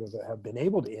 once we sort of have been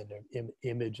able to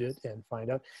image it and find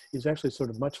out, is actually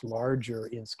sort of much larger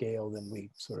in scale than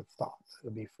we sort of thought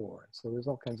before. So there's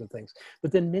all kinds of things.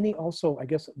 But then Minnie, also, I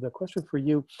guess the question for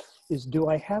you is, do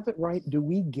I have it right? Do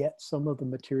we get some of the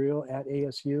material at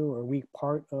ASU? Are we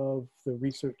part of the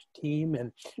research team?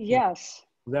 And yes,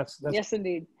 that's yes,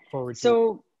 indeed. Forward to.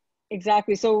 So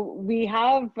exactly. So we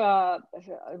have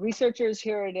researchers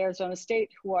here at Arizona State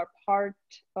who are part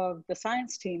of the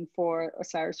science team for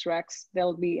OSIRIS-REx.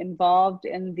 They'll be involved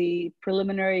in the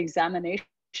preliminary examination,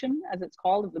 as it's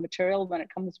called, of the material when it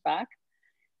comes back.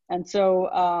 And so,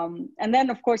 and then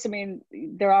of course, I mean,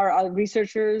 there are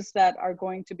researchers that are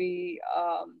going to be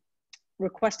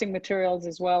requesting materials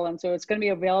as well. And so it's going to be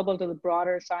available to the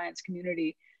broader science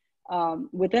community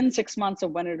within 6 months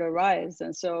of when it arrives.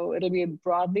 And so it'll be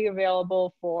broadly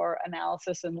available for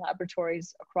analysis in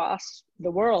laboratories across the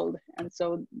world. And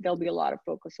so there'll be a lot of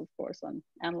focus, of course, on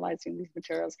analyzing these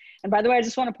materials. And by the way, I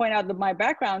just want to point out that my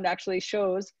background actually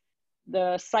shows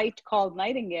the site called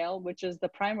Nightingale, which is the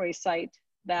primary site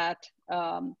that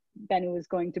Bennu is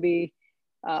going to be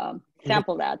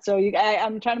sampled at. So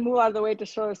I'm trying to move out of the way to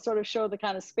sort of show the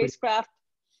kind of spacecraft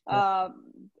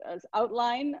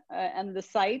outline and the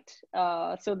site.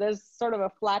 So there's sort of a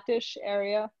flattish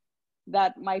area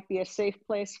that might be a safe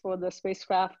place for the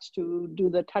spacecraft to do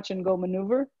the touch and go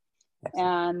maneuver.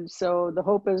 And so the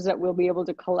hope is that we'll be able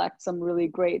to collect some really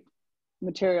great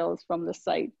materials from the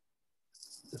site.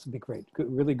 This will be great.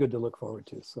 Good, really good to look forward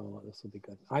to. So this will be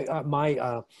good. I'm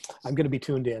going to be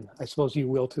tuned in. I suppose you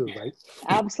will too, right?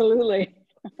 Absolutely.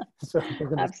 So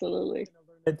absolutely.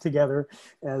 Learn it together,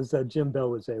 as Jim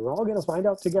Bell would say. We're all going to find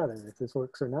out together if this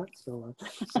works or not. So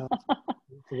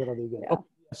that'll be good. Yeah. Okay.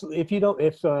 So if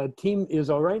team is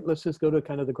all right, let's just go to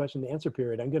kind of the question and answer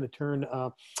period. I'm going to turn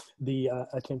the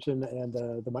attention and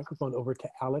the microphone over to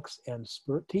Alex and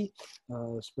Spurti.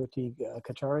 Spurti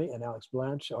Kachari and Alex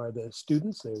Blanche are the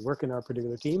students. They work in our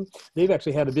particular team. They've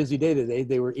actually had a busy day today.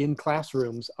 They were in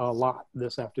classrooms a lot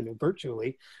this afternoon,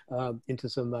 virtually, into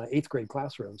some 8th grade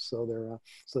classrooms. So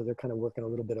they're kind of working a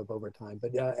little bit of overtime.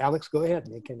 But Alex, go ahead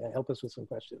and you can help us with some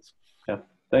questions. Yeah.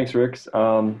 Thanks, Rick.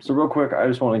 So real quick, I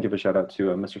just want to give a shout out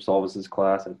to Mr. Salvis's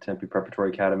class at Tempe Preparatory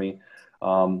Academy.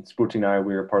 Spooty and I,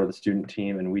 we were part of the student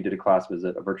team, and we did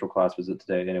a virtual class visit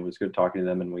today, and it was good talking to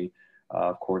them, and we,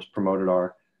 of course, promoted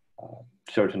our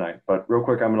show tonight. But real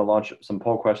quick, I'm going to launch some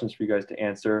poll questions for you guys to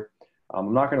answer.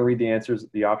 I'm not going to read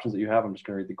the options that you have. I'm just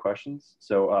going to read the questions.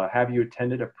 So have you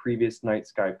attended a previous night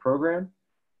sky program?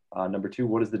 Number 2,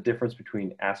 what is the difference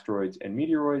between asteroids and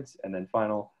meteoroids? And then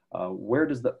final, where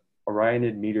does the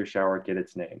Orionid meteor shower get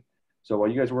its name? So while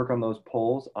you guys work on those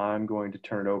polls, I'm going to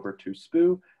turn it over to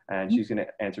Spoo, and she's going to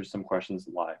answer some questions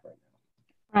live right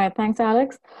All right, thanks,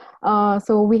 Alex.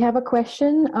 So we have a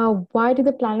question. Why do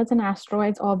the planets and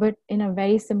asteroids orbit in a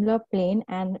very similar plane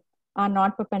and are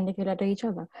not perpendicular to each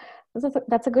other?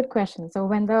 That's a good question. So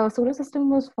when the solar system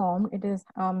was formed, it is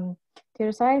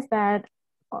theorized that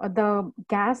the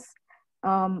gas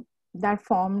that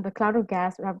formed, the cloud of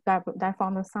gas that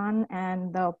formed the sun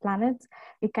and the planets,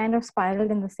 it kind of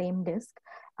spiraled in the same disk.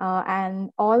 And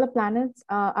all the planets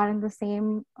are in the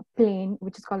same plane,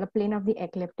 which is called the plane of the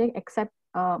ecliptic, except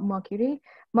Mercury.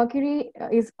 Mercury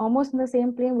is almost in the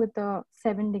same plane with a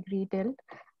 7-degree tilt.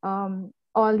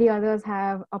 All the others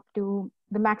have up to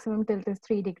the maximum tilt is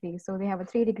 3 degrees. So they have a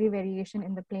 3-degree variation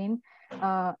in the plane,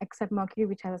 except Mercury,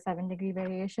 which has a 7-degree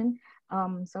variation.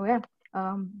 So yeah,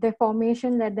 their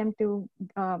formation led them to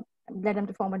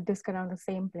form a disk around the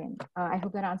same plane. I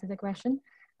hope that answers the question.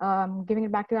 Giving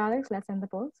it back to Alex, let's end the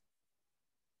polls.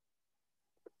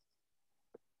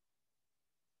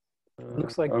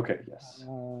 Looks like, okay, yes.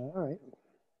 All right.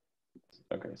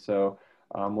 Okay, so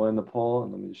we'll end the poll,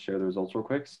 and let me just share the results real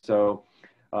quick. So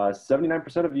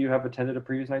 79% of you have attended a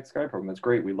previous night sky program. That's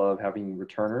great. We love having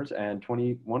returners, and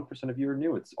 21% of you are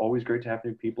new. It's always great to have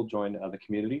new people join the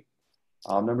community.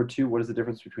 Number 2, what is the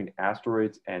difference between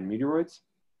asteroids and meteoroids?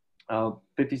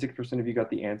 56% of you got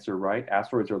the answer right.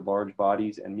 Asteroids are large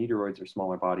bodies, and meteoroids are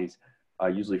smaller bodies,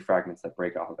 usually fragments that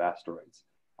break off of asteroids.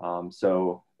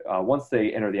 Once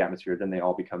they enter the atmosphere, then they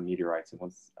all become meteorites. And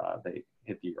once they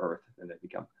hit the Earth, then they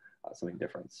become something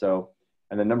different. So,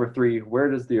 and then number 3, where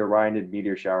does the Orionid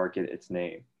meteor shower get its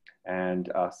name? And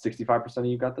 65% of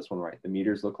you got this one right. The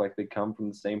meteors look like they come from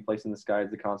the same place in the sky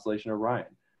as the constellation Orion.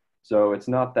 So it's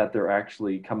not that they're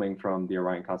actually coming from the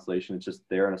Orion constellation. It's just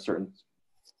they're in a certain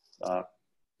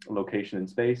location in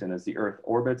space. And as the Earth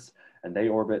orbits and they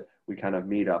orbit, we kind of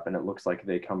meet up, and it looks like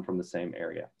they come from the same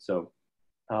area. So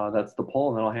that's the poll,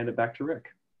 and then I'll hand it back to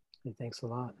Rick. Hey, thanks a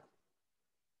lot.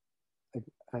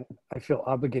 I feel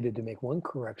obligated to make one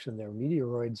correction there.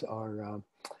 Meteoroids are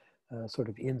sort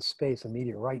of in space, and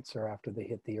meteorites are after they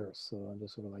hit the Earth. So I'm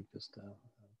just sort of like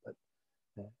but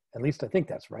at least I think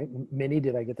that's right. Minnie,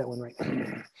 did I get that one right?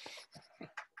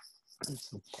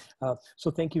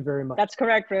 So thank you very much. That's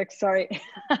correct, Rick. Sorry.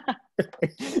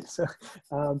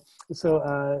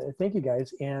 Thank you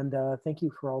guys, and thank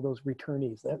you for all those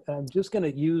returnees. I'm just going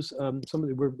to use some of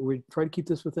the, we try to keep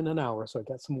this within an hour, so I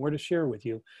got some more to share with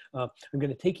you. I'm going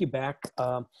to take you back.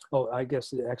 I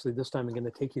guess actually this time I'm going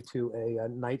to take you to a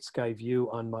night sky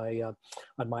view on my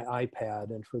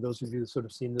iPad. And for those of you who've sort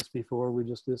of seen this before,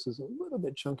 this is a little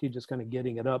bit chunky, just kind of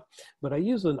getting it up. But I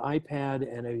use an iPad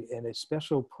and a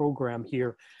special program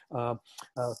here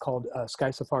called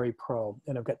Sky Safari Pro,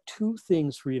 and I've got 2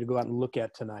 things for you to go out and look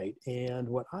at tonight. And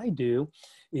what I do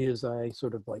is I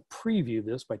sort of like preview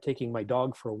this by taking my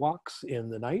dog for walks in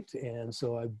the night, and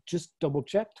so I've just double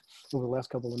checked over the last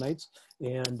couple of nights,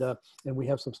 and we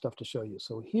have some stuff to show you.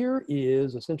 So here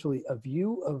is essentially a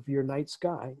view of your night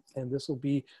sky, and this will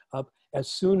be up as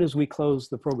soon as we close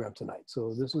the program tonight.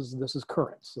 So this is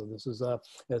current. So this is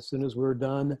as soon as we're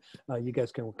done, you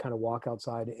guys can kind of walk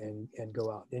outside and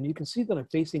go out. And you can see that I'm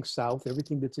facing south.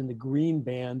 Everything that's in the green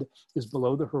band is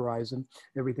below the horizon.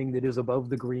 Everything that is above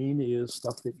the green is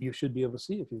stuff that you should be able to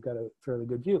see if you've got a fairly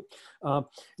good view.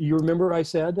 You remember I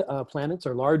said planets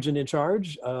are large and in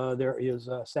charge. There is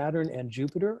Saturn and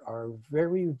Jupiter are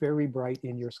very, very bright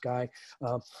in your sky,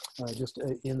 just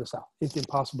in the south. It's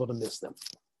impossible to miss them.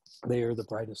 They are the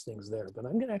brightest things there. But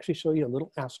I'm going to actually show you a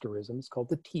little asterism. It's called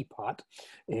the teapot,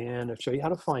 and I'll show you how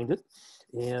to find it.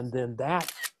 And then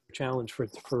that challenge for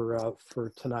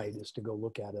tonight is to go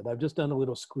look at it. I've just done a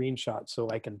little screenshot so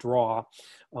I can draw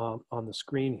on the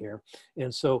screen here.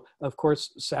 And so, of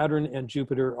course, Saturn and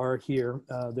Jupiter are here.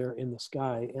 They're in the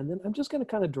sky. And then I'm just going to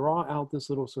kind of draw out this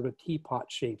little sort of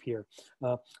teapot shape here.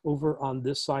 Over on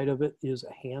this side of it is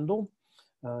a handle.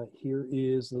 Here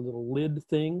is the little lid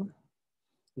thing.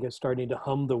 You guys starting to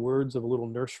hum the words of a little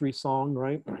nursery song,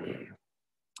 right?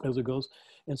 As it goes.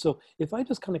 And so if I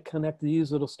just kind of connect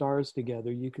these little stars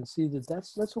together, you can see that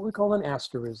that's what we call an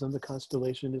asterism. The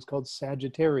constellation is called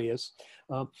Sagittarius.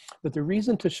 But the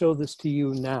reason to show this to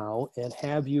you now and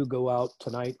have you go out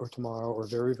tonight or tomorrow or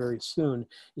very, very soon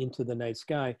into the night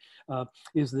sky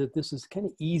is that this is kind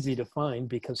of easy to find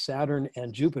because Saturn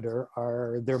and Jupiter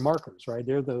are their markers, right?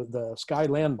 They're the sky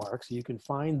landmarks. You can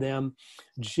find them,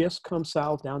 just come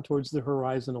south down towards the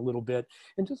horizon a little bit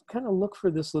and just kind of look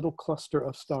for this little cluster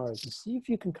of stars and see if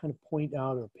you can kind of point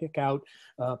out or pick out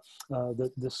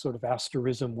this sort of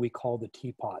asterism we call the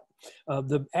teapot.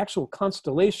 The actual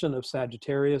constellation of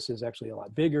Sagittarius is actually a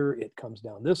lot bigger. It comes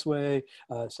down this way.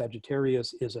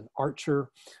 Sagittarius is an archer,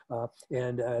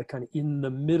 and kind of in the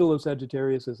middle of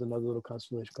Sagittarius is another little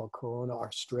constellation called Corona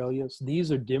Australis.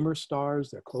 These are dimmer stars.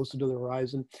 They're closer to the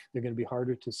horizon. They're going to be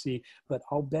harder to see, but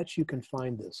I'll bet you can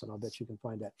find this, and I'll bet you can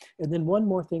find that. And then one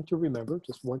more thing to remember,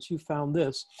 just once you found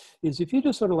this, is if you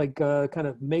just sort of like kind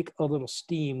of make a little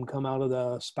steam come out of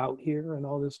the spout here and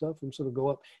all this stuff and sort of go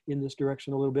up in this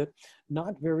direction a little bit,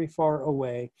 not very far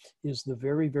away is the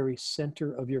very, very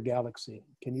center of your galaxy.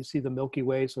 Can you see the Milky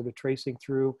Way sort of tracing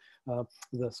through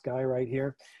the sky right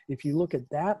here? If you look at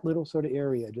that little sort of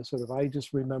area, just sort of, I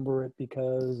just remember it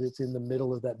because it's in the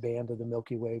middle of that band of the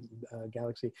Milky Way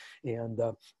galaxy, and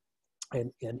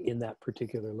in that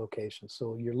particular location.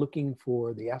 So you're looking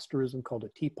for the asterism called a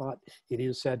teapot. It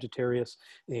is Sagittarius.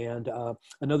 And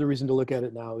another reason to look at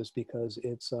it now is because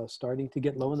it's starting to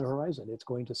get low in the horizon. It's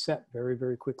going to set very,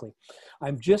 very quickly.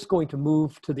 I'm just going to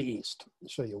move to the east. I'll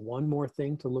show you one more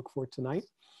thing to look for tonight.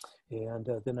 And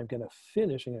then I'm going to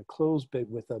finish. I'm going to close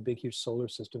with a big, huge solar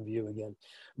system view again.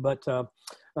 But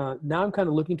now I'm kind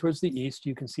of looking towards the east.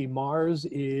 You can see Mars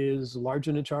is large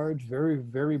and in charge, very,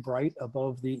 very bright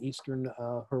above the eastern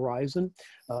horizon.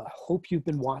 Hope you've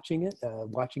been watching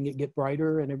it get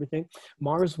brighter and everything.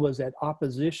 Mars was at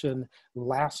opposition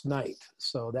last night.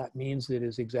 So that means it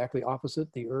is exactly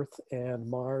opposite. The Earth and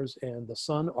Mars and the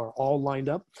Sun are all lined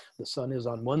up. The Sun is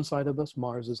on one side of us,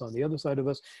 Mars is on the other side of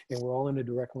us, and we're all in a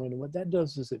direct line. And what that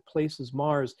does is it places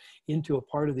Mars into a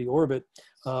part of the orbit,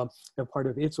 a part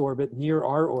of its orbit near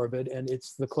our orbit, and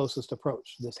it's the closest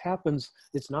approach. This happens,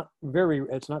 it's not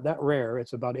that rare.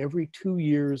 It's about every 2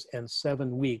 years and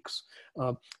 7 weeks.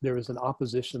 There is an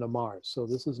opposition of Mars. So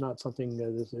this is not something,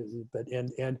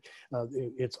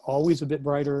 it's always a bit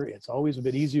brighter. It's always a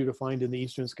bit easier to find in the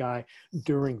eastern sky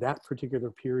during that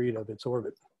particular period of its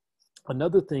orbit.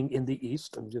 Another thing in the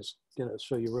east, I'm just going to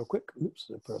show you real quick. Oops,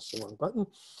 I pressed the wrong button.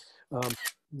 I'm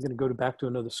going to go back to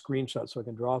another screenshot so I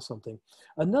can draw something.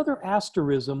 Another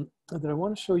asterism that I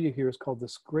want to show you here is called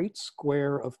this Great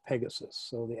Square of Pegasus.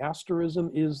 So the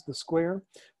asterism is the square.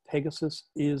 Pegasus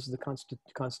is the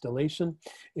constellation,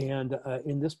 and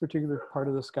in this particular part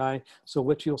of the sky, so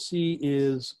what you'll see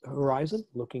is horizon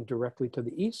looking directly to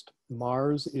the east.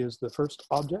 Mars is the first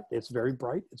object. It's very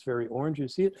bright. It's very orange. You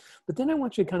see it. But then I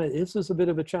want you to kind of, this is a bit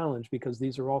of a challenge because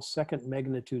these are all second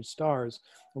magnitude stars.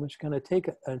 I want you to kind of take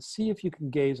it and see if you can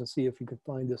gaze and see if you can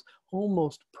find this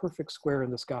almost perfect square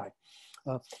in the sky.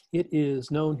 It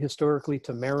is known historically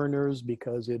to mariners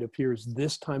because it appears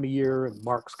this time of year and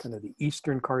marks kind of the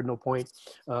eastern cardinal point.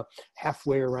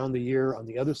 Halfway around the year on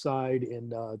the other side in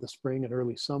the spring and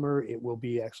early summer, it will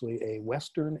be actually a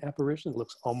western apparition. It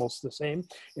looks almost the same,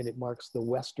 and it marks the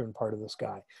western part of the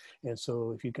sky. And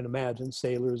so if you can imagine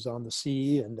sailors on the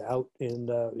sea and out in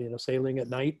sailing at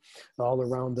night all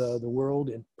around the world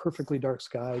in perfectly dark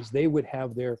skies, they would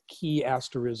have their key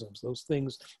asterisms, those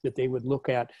things that they would look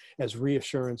at as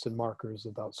reassurance and markers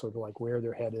about sort of like where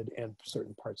they're headed and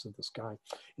certain parts of the sky.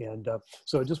 And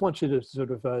so I just want you to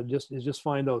sort of just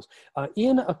find those.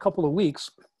 In a couple of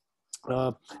weeks,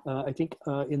 I think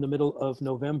in the middle of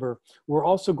November, we're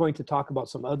also going to talk about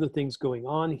some other things going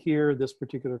on here. This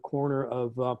particular corner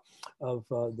of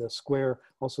the square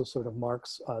also sort of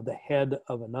marks the head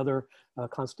of another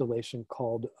constellation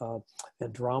called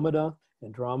Andromeda.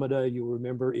 Andromeda, you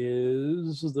remember,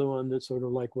 is the one that sort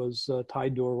of like was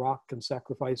tied to a rock and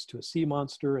sacrificed to a sea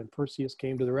monster, and Perseus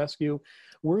came to the rescue.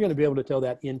 We're going to be able to tell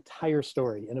that entire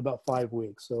story in about 5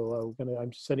 weeks. So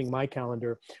I'm setting my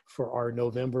calendar for our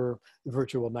November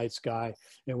virtual night sky,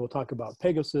 and we'll talk about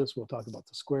Pegasus, we'll talk about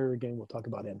the square again, we'll talk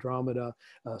about Andromeda,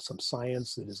 some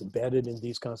science that is embedded in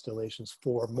these constellations.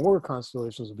 4 more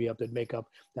constellations will be up that make up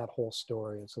that whole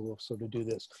story, and so we'll sort of do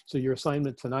this. So your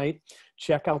assignment tonight,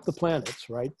 check out the planets,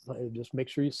 right? Just make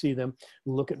sure you see them,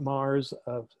 look at Mars,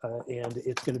 and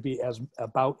it's going to be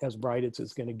about as bright as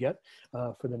it's going to get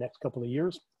for the next couple of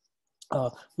years.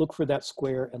 Look for that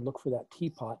square and look for that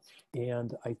teapot,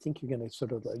 and I think you're going to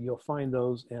sort of you'll find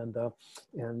those, and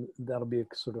that'll be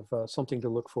sort of something to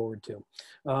look forward to.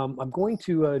 I'm going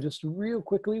to just real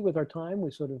quickly with our time,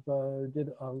 we sort of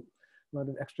did a lot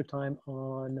of extra time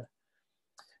on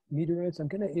meteorites. I'm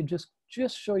going to just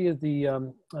show you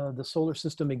the solar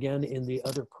system again in the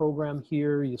other program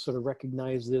here. You sort of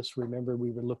recognize this. Remember,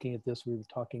 we were looking at this. We were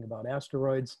talking about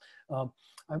asteroids.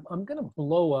 I'm going to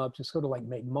blow up, just sort of like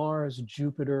make Mars,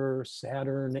 Jupiter,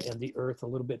 Saturn, and the Earth a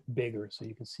little bit bigger so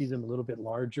you can see them a little bit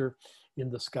larger in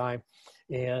the sky.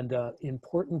 And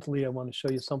importantly, I want to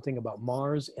show you something about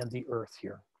Mars and the Earth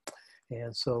here.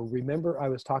 And so remember, I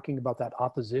was talking about that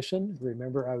opposition.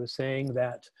 Remember, I was saying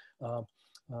that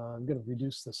I'm going to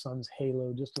reduce the sun's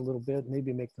halo just a little bit,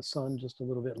 maybe make the sun just a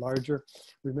little bit larger.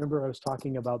 Remember, I was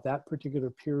talking about that particular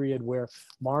period where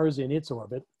Mars in its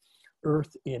orbit,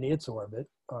 Earth in its orbit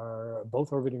are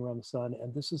both orbiting around the sun,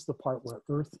 and this is the part where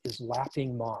Earth is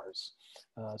lapping Mars.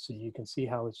 So you can see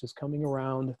how it's just coming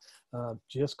around,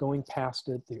 just going past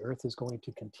it. The Earth is going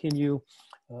to continue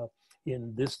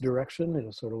in this direction.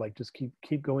 It'll sort of like just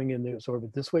keep going in its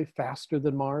orbit this way, faster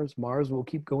than Mars. Mars will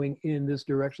keep going in this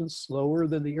direction, slower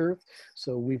than the Earth.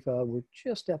 So we're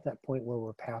just at that point where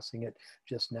we're passing it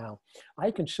just now. I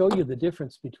can show you the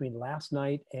difference between last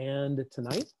night and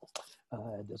tonight.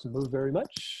 It doesn't move very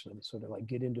much. Let me sort of like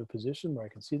get into a position where I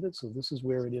can see that. So this is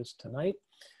where it is tonight.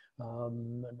 Let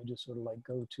me just sort of like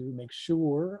go to make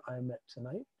sure I'm at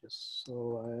tonight, just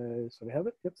so I sort of have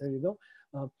it. Yep, there you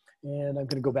go. And I'm going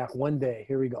to go back one day.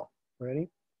 Here we go. Ready?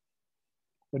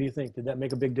 What do you think? Did that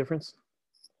make a big difference?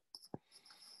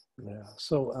 Yeah.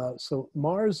 So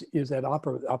Mars is at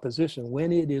opposition.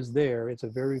 When it is there, it's a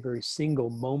very, very single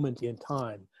moment in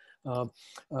time.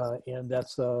 And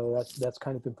that's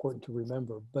kind of important to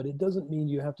remember, but it doesn't mean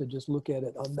you have to just look at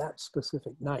it on that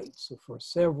specific night. So for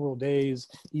several days,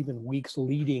 even weeks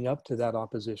leading up to that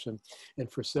opposition,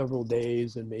 and for several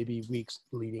days and maybe weeks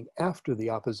leading after the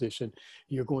opposition,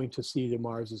 you're going to see that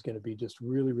Mars is going to be just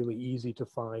really, really easy to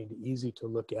find, easy to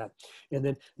look at. And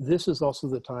then this is also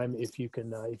the time, if you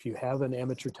can, if you have an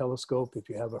amateur telescope, if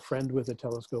you have a friend with a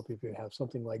telescope, if you have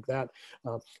something like that,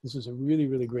 this is a really,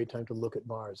 really great time to look at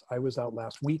Mars. I was out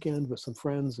last weekend with some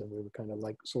friends, and we were kind of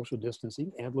like social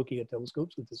distancing and looking at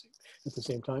telescopes at the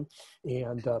same time.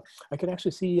 And I could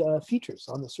actually see features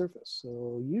on the surface.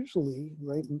 So usually,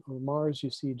 right, on Mars, you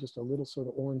see just a little sort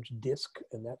of orange disk,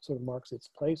 and that sort of marks its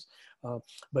place.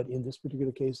 But in this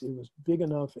particular case, it was big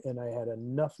enough, and I had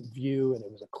enough view, and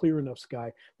it was a clear enough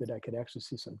sky that I could actually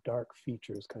see some dark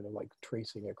features kind of like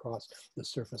tracing across the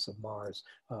surface of Mars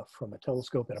from a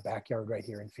telescope in a backyard right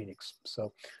here in Phoenix.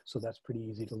 So that's pretty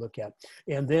easy to look at.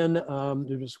 And then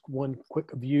there's one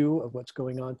quick view of what's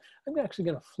going on. I'm actually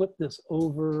going to flip this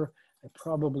over. I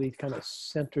probably kind of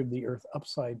centered the Earth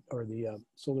upside, or the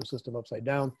solar system upside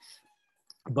down.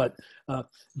 But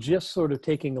just sort of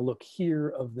taking a look here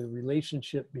of the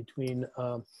relationship between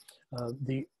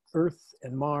the Earth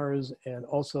and Mars, and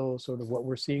also sort of what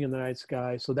we're seeing in the night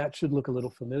sky. So that should look a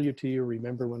little familiar to you.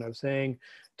 Remember when I was saying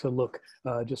to look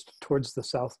just towards the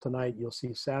south tonight, you'll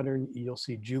see Saturn, you'll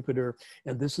see Jupiter,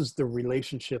 and this is the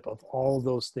relationship of all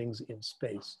those things in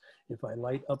space. If I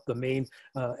light up the main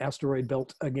asteroid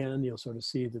belt again, you'll sort of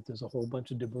see that there's a whole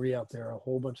bunch of debris out there, a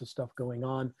whole bunch of stuff going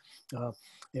on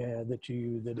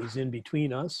that is in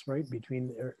between us, right?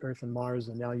 Between Earth and Mars.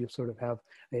 And now you sort of have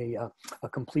a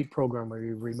complete program where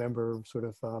you remember sort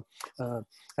of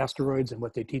asteroids and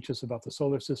what they teach us about the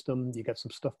solar system. You got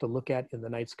some stuff to look at in the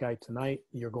night sky tonight.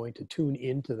 You're going to tune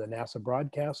into the NASA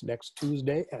broadcast next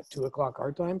Tuesday at 2 o'clock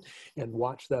our time and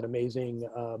watch that amazing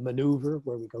maneuver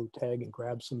where we go tag and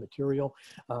grab some material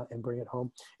and bring it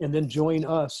home. And then join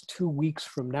us 2 weeks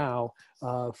from now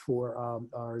for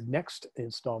our next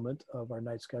installment of our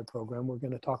night sky program. We're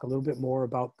going to talk a little bit more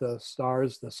about the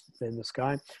stars in the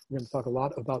sky. We're going to talk a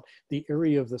lot about the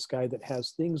area of the sky that has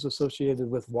things associated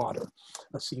with water,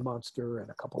 a sea monster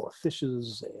and a couple of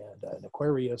fishes and an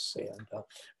Aquarius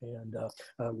and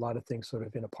a lot of things sort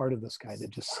of in a part of the sky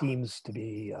that just seems to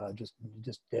be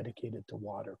just dedicated to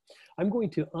water. I'm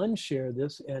going to unshare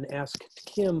this and ask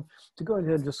Kim to go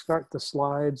ahead and just start the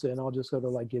slides, and I'll just sort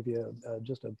of like give you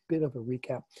just a bit of a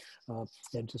recap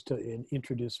and just to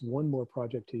introduce one more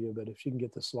project to you. But if you can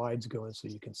get the slides going so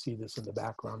you can see this in the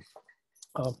background.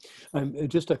 I'm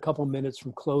just a couple minutes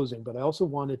from closing, but I also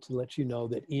wanted to let you know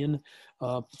that in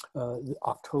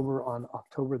October, on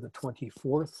October the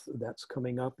 24th, that's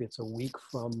coming up, it's a week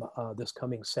from this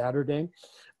coming Saturday,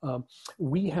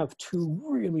 we have two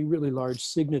really, really large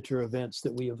signature events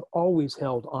that we have always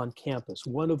held on campus.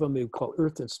 One of them we call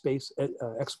Earth and Space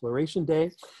Exploration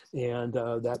Day, and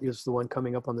that is the one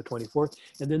coming up on the 24th.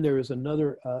 And then there is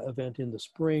another event in the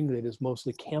spring that is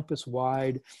mostly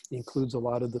campus-wide, includes a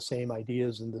lot of the same ideas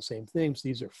and the same things.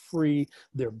 These are free,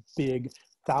 they're big.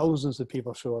 Thousands of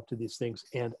people show up to these things.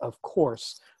 And of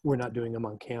course, we're not doing them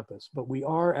on campus, but we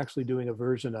are actually doing a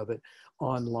version of it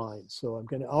online. So I'm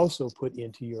going to also put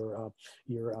into your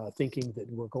thinking that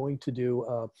we're going to do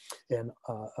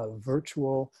a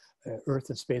virtual Earth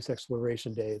and Space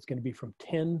Exploration Day. It's going to be from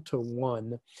 10 to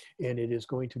 1, and it is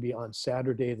going to be on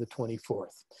Saturday the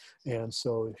 24th. And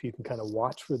so if you can kind of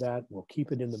watch for that, we'll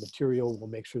keep it in the material. We'll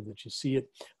make sure that you see it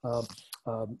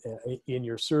in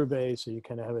your survey, so you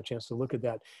kind of have a chance to look at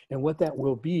that. And what that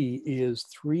will be is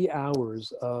 3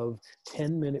 hours of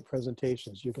 10-minute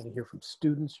presentations. You're going to hear from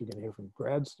students, you're going to hear from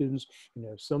grad students, you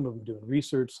know, some of them doing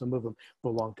research, some of them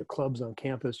belong to clubs on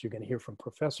campus. You're going to hear from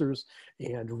professors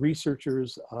and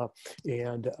researchers,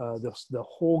 and the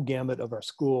whole gamut of our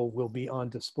school will be on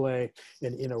display.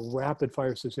 And in a rapid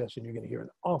fire succession, you're going to hear an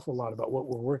awful lot about what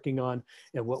we're working on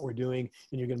and what we're doing.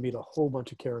 And you're going to meet a whole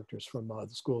bunch of characters from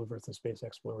the School of Earth and Space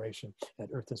Exploration at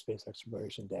Earth and Space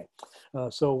Exploration Day.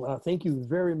 So thank you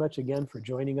very much again for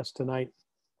joining us tonight.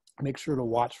 Make sure to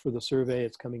watch for the survey.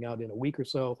 It's coming out in a week or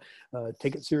so.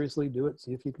 Take it seriously, do it.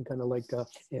 See if you can kind of like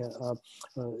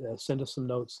send us some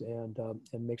notes and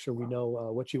make sure we know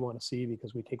what you want to see,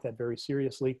 because we take that very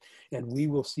seriously. And we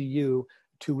will see you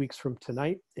 2 weeks from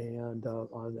tonight and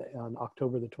on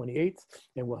October the 28th.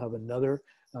 And we'll have another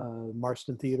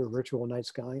Marston Theater Virtual Night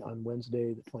Sky on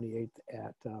Wednesday the 28th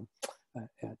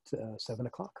at 7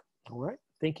 o'clock. All right.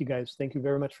 Thank you guys. Thank you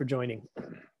very much for joining.